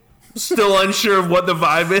 Still unsure of what the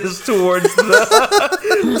vibe is towards the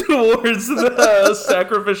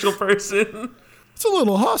sacrificial person. It's a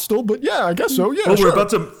little hostile, but yeah, I guess so. Yeah, well, sure. We're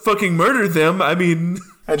about to fucking murder them. I mean,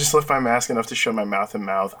 I just lift my mask enough to show my mouth and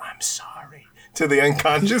mouth. I'm sorry to the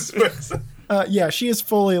unconscious person. Yeah, she is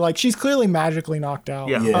fully she's clearly magically knocked out.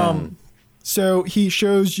 Yeah. So he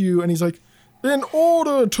shows you, and he's like, in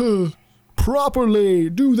order to properly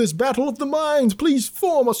do this battle of the minds, please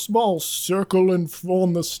form a small circle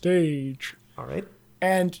on the stage. All right.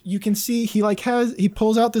 And you can see he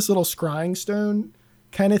pulls out this little scrying stone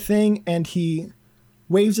kind of thing, and he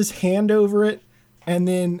waves his hand over it, and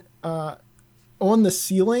then on the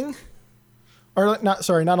ceiling, not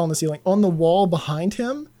on the ceiling, on the wall behind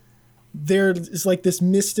him, there is this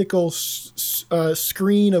mystical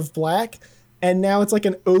screen of black, and now it's like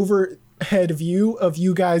an overhead view of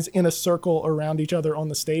you guys in a circle around each other on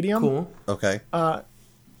the stadium. Cool. Okay.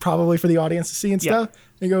 Probably for the audience to see and stuff. And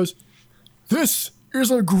he goes, this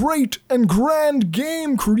is a great and grand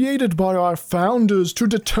game created by our founders to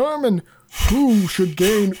determine who should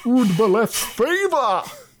gain Udbalef's favor.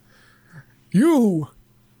 You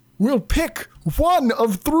will pick one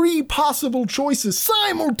of 3 possible choices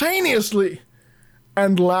simultaneously,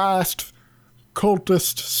 and last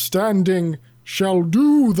cultist standing shall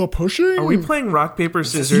do the pushing. Are we playing rock, paper,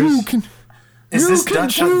 scissors? Is this Duck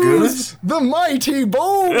Duck Goose? The mighty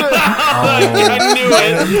boulder. I knew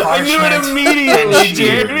it. I knew it immediately,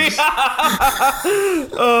 Jeremy.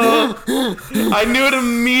 I knew it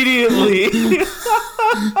immediately.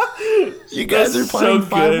 You guys are playing so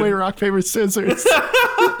 5-way rock, paper, scissors.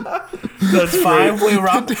 That's 5-way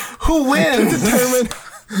rock. Who wins? Determine.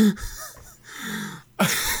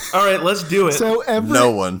 All right, let's do it. So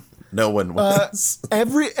no one wins.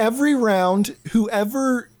 Every round,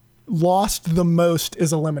 whoever lost the most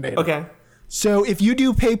is eliminated. Okay. So if you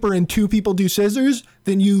do paper and 2 people do scissors,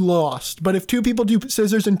 then you lost. But if 2 people do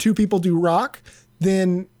scissors and 2 people do rock,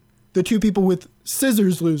 then the 2 people with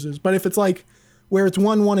scissors loses. But if it's where it's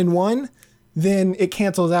 1, 1, and 1, then it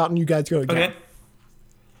cancels out and you guys go again. Okay.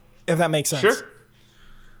 If that makes sense. Sure.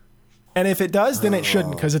 And if it does, then it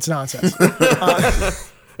shouldn't because it's nonsense.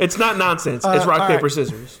 It's not nonsense. It's rock, paper,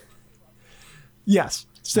 scissors. Yes.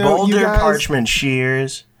 So Boulder, parchment,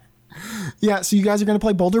 shears. Yeah, so you guys are going to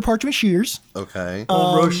play Boulder, Parchment, Shears. Okay.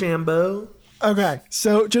 Rochambeau. Okay,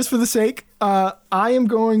 so just for the sake, I am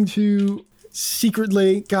going to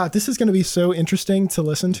secretly... God, this is going to be so interesting to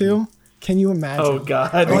listen to. Can you imagine? Oh,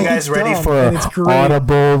 God. Are you guys ready for it's great.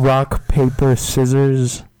 audible rock, paper,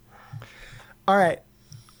 scissors? All right.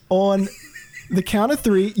 On the count of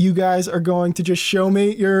 3, you guys are going to just show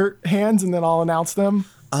me your hands, and then I'll announce them.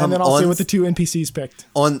 And then I'll say what the 2 NPCs picked.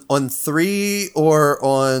 On 3 or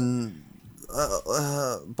on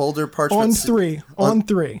Boulder, Parchment? On 3. On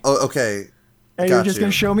 3. Oh, okay. And you're just going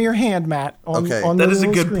to show me your hand, Matt. Okay. On That the is a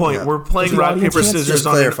little good screen. point. We're playing The rock, audience paper, can't see. scissors Just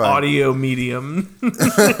on an clarifying. audio medium.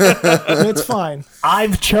 It's fine.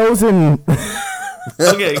 I've chosen.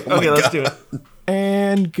 Okay, let's do it.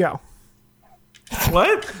 And go.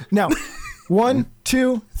 What? No. 1,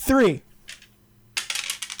 2, 3.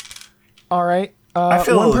 All right. I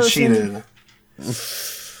feel a little cheated.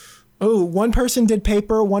 Oh, one person did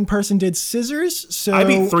paper, one person did scissors. So I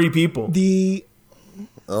beat 3 people.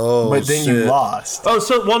 But then you lost. Oh,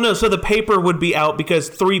 so the paper would be out because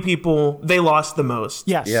 3 people, they lost the most.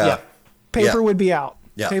 Yes. Yeah. Paper Yeah. would be out.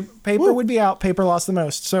 Yeah. Paper would be out. Paper lost the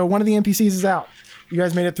most. So one of the NPCs is out. You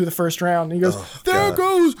guys made it through the first round. And he goes, there God.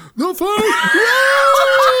 goes the first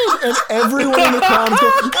round! And everyone in the crowd is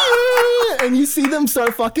going, yeah! And you see them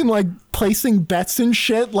start fucking like placing bets and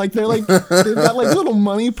shit. Like they're like, they've got like little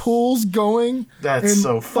money pools going. That's and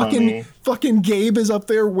so funny. Fucking Gabe is up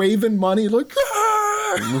there waving money like,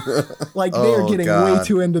 like they're getting way God.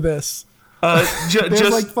 too into this. There's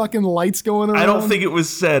Just like fucking lights going around. I don't think it was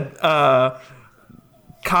said.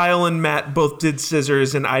 Kyle and Matt both did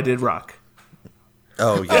scissors, and I did rock.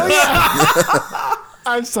 Oh, yes.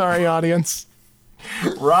 I'm sorry, audience.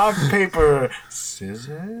 Rock, paper,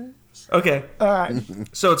 scissors. Okay, All right.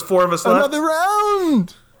 so it's 4 of us left. Another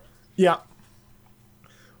round. Yeah.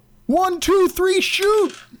 1, 2, 3,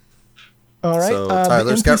 shoot. All right. So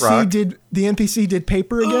Tyler's got rock. The NPC did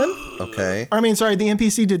paper again. Okay. I mean, sorry, the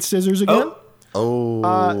NPC did scissors again.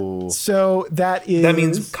 Oh. So that is. That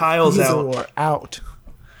means Kyle's Theodore out.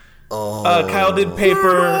 Kyle did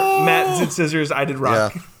paper, Matt did scissors, I did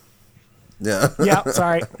rock. Yeah. Yeah.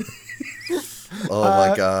 Sorry. Oh,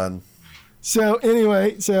 my God. So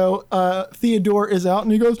anyway, Theodore is out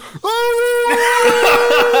and he goes, oh!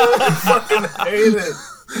 Fucking hate it.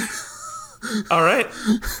 All right.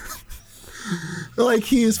 Like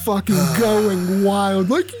he is fucking going wild.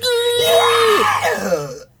 Like,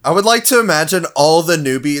 I would like to imagine all the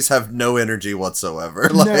newbies have no energy whatsoever.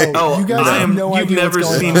 Like, no, you guys have no You've idea what's never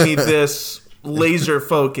going seen on. me this laser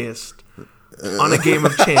focused on a game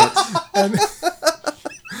of chance.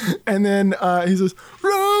 And then he says,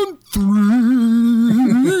 round 3.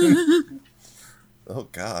 Oh,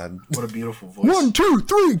 God. What a beautiful voice. 1, 2,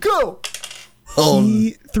 3, go. Oh,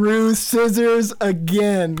 He threw scissors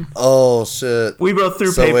again. oh shit. We both threw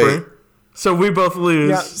So paper, wait. so we both lose.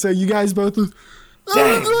 Yeah, so you guys both lose.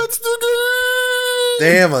 Dang. That's the game.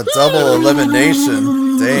 Damn, a double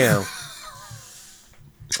elimination. Damn.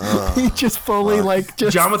 He just fully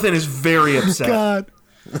Jonathan is very upset. God.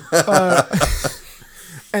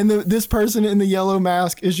 And this person in the yellow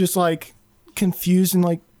mask is just like confused and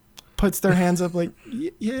like puts their hands up like,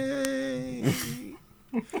 yay.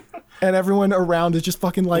 And everyone around is just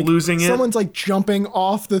fucking like Losing it. Someone's like jumping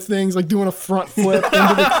off the things, like doing a front flip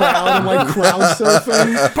into the crowd and like crowd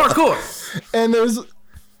surfing. Parkour. And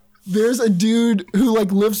there's a dude who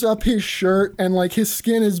like lifts up his shirt and like his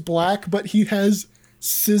skin is black, but he has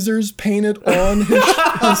scissors painted on his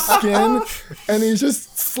skin, and he's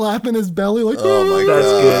just slapping his belly like, Oh my That's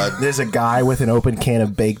God. There's a guy with an open can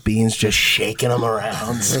of baked beans just shaking them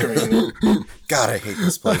around, screaming. God, I hate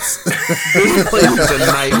this place. This place is a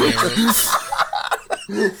nightmare.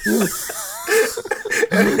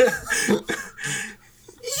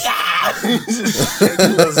 Just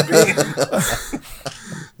shaking those beans.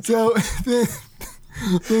 So then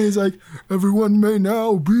he's like, everyone may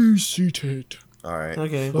now be seated. All right.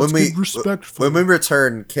 Okay. Let's be respectful. When we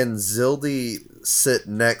return, can Zildy sit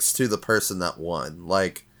next to the person that won?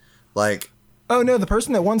 Like, Oh no, the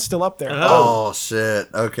person that won's still up there. oh shit.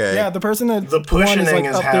 Okay. Yeah, the person that The won pushing is, like,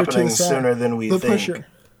 is up there to the happening side. sooner than we the think. pusher.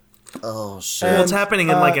 Oh shit. Well, it's happening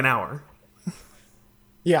in like an hour.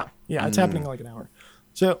 Yeah, it's happening in like an hour.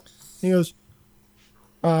 So he goes,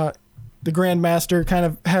 the Grand Master kind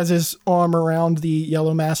of has his arm around the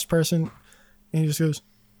yellow masked person, and he just goes,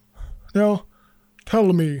 now,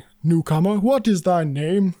 tell me, newcomer, what is thy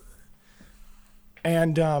name?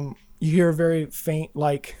 And you hear a very faint,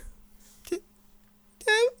 like,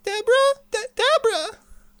 Deborah.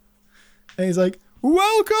 And he's like,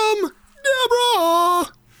 welcome,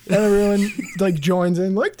 Deborah. And everyone like joins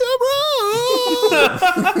in, like, Deborah.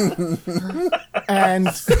 And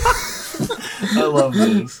I love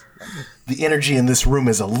this. The energy in this room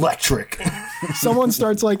is electric. someone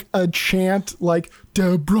starts like a chant, like,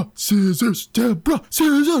 Deborah, scissors,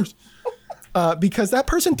 because that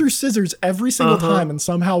person threw scissors every single time and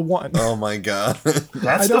somehow won. Oh my God.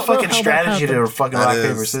 That's don't the know fucking how that strategy to happened. fucking That rock, is,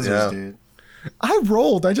 paper, scissors, yeah. dude.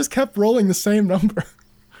 I just kept rolling the same number.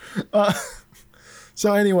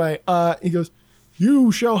 So anyway, he goes,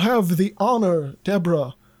 you shall have the honor,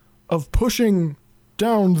 Deborah, of pushing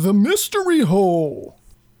down the mystery hole.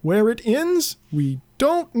 Where it ends, we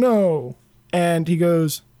don't know. And he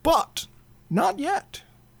goes, but not yet.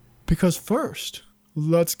 Because first,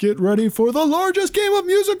 let's get ready for the largest game of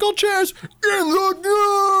musical chairs in the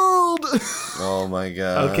world. Oh my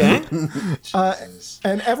God. Okay.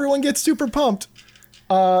 And everyone gets super pumped.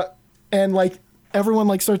 And like everyone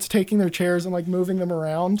like starts taking their chairs and like moving them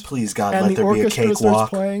around. Please, God, And let the there be a orchestra starts cakewalk.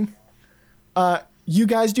 playing. You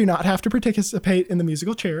guys do not have to participate in the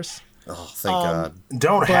musical chairs. Oh, thank God.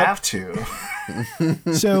 Don't have to.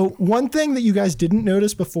 So one thing that you guys didn't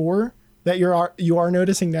notice before that you are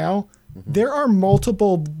noticing now, there are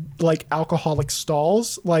multiple like alcoholic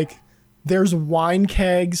stalls. Like There's wine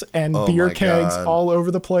kegs and beer my kegs God. all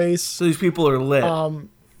over the place. So these people are lit.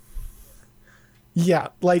 Yeah,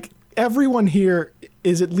 like everyone here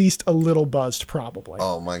is at least a little buzzed, probably.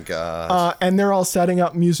 Oh my god. And they're all setting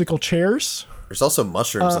up musical chairs. There's also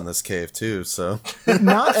mushrooms in this cave too, so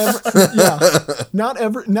Not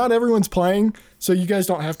everyone's playing, so you guys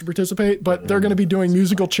don't have to participate. But they're going to be doing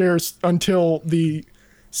musical chairs until the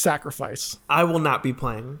sacrifice. I will not be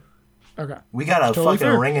playing. Okay. We got a Totally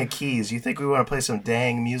fucking fair. ring of keys. You think we want to play some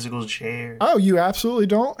dang musical chairs? Oh, you absolutely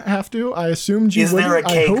don't have to. I assumed you Is would. there a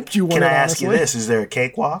cake? I hoped you would. Can I ask honestly. you this? Is there a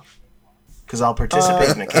cakewalk? Because I'll participate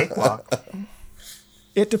in a cakewalk.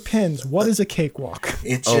 It depends. What is a cakewalk?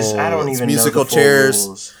 It's just I don't it's even musical know the full chairs.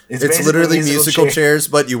 rules. It's basically literally musical chairs,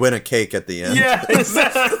 but you win a cake at the end. Yeah,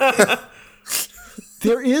 exactly.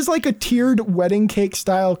 There is like a tiered wedding cake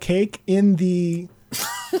style cake in the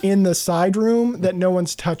side room that no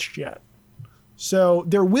one's touched yet. So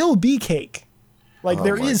there will be cake. Like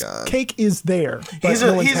there my is God. cake is there. But He's no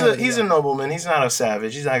a one's he's had a it he's yet. a nobleman. He's not a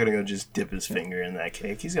savage. He's not gonna go just dip his finger in that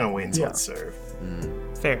cake. He's gonna wait until Yeah. it's served.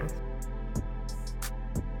 Fair.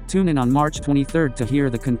 Tune in on March 23rd to hear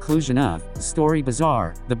the conclusion of Story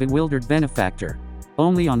Bazaar, The Bewildered Benefactor.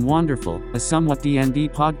 Only on Wanderful, a somewhat D&D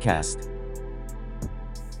podcast.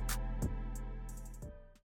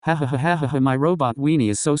 Ha ha ha ha ha ha, my robot weenie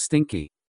is so stinky.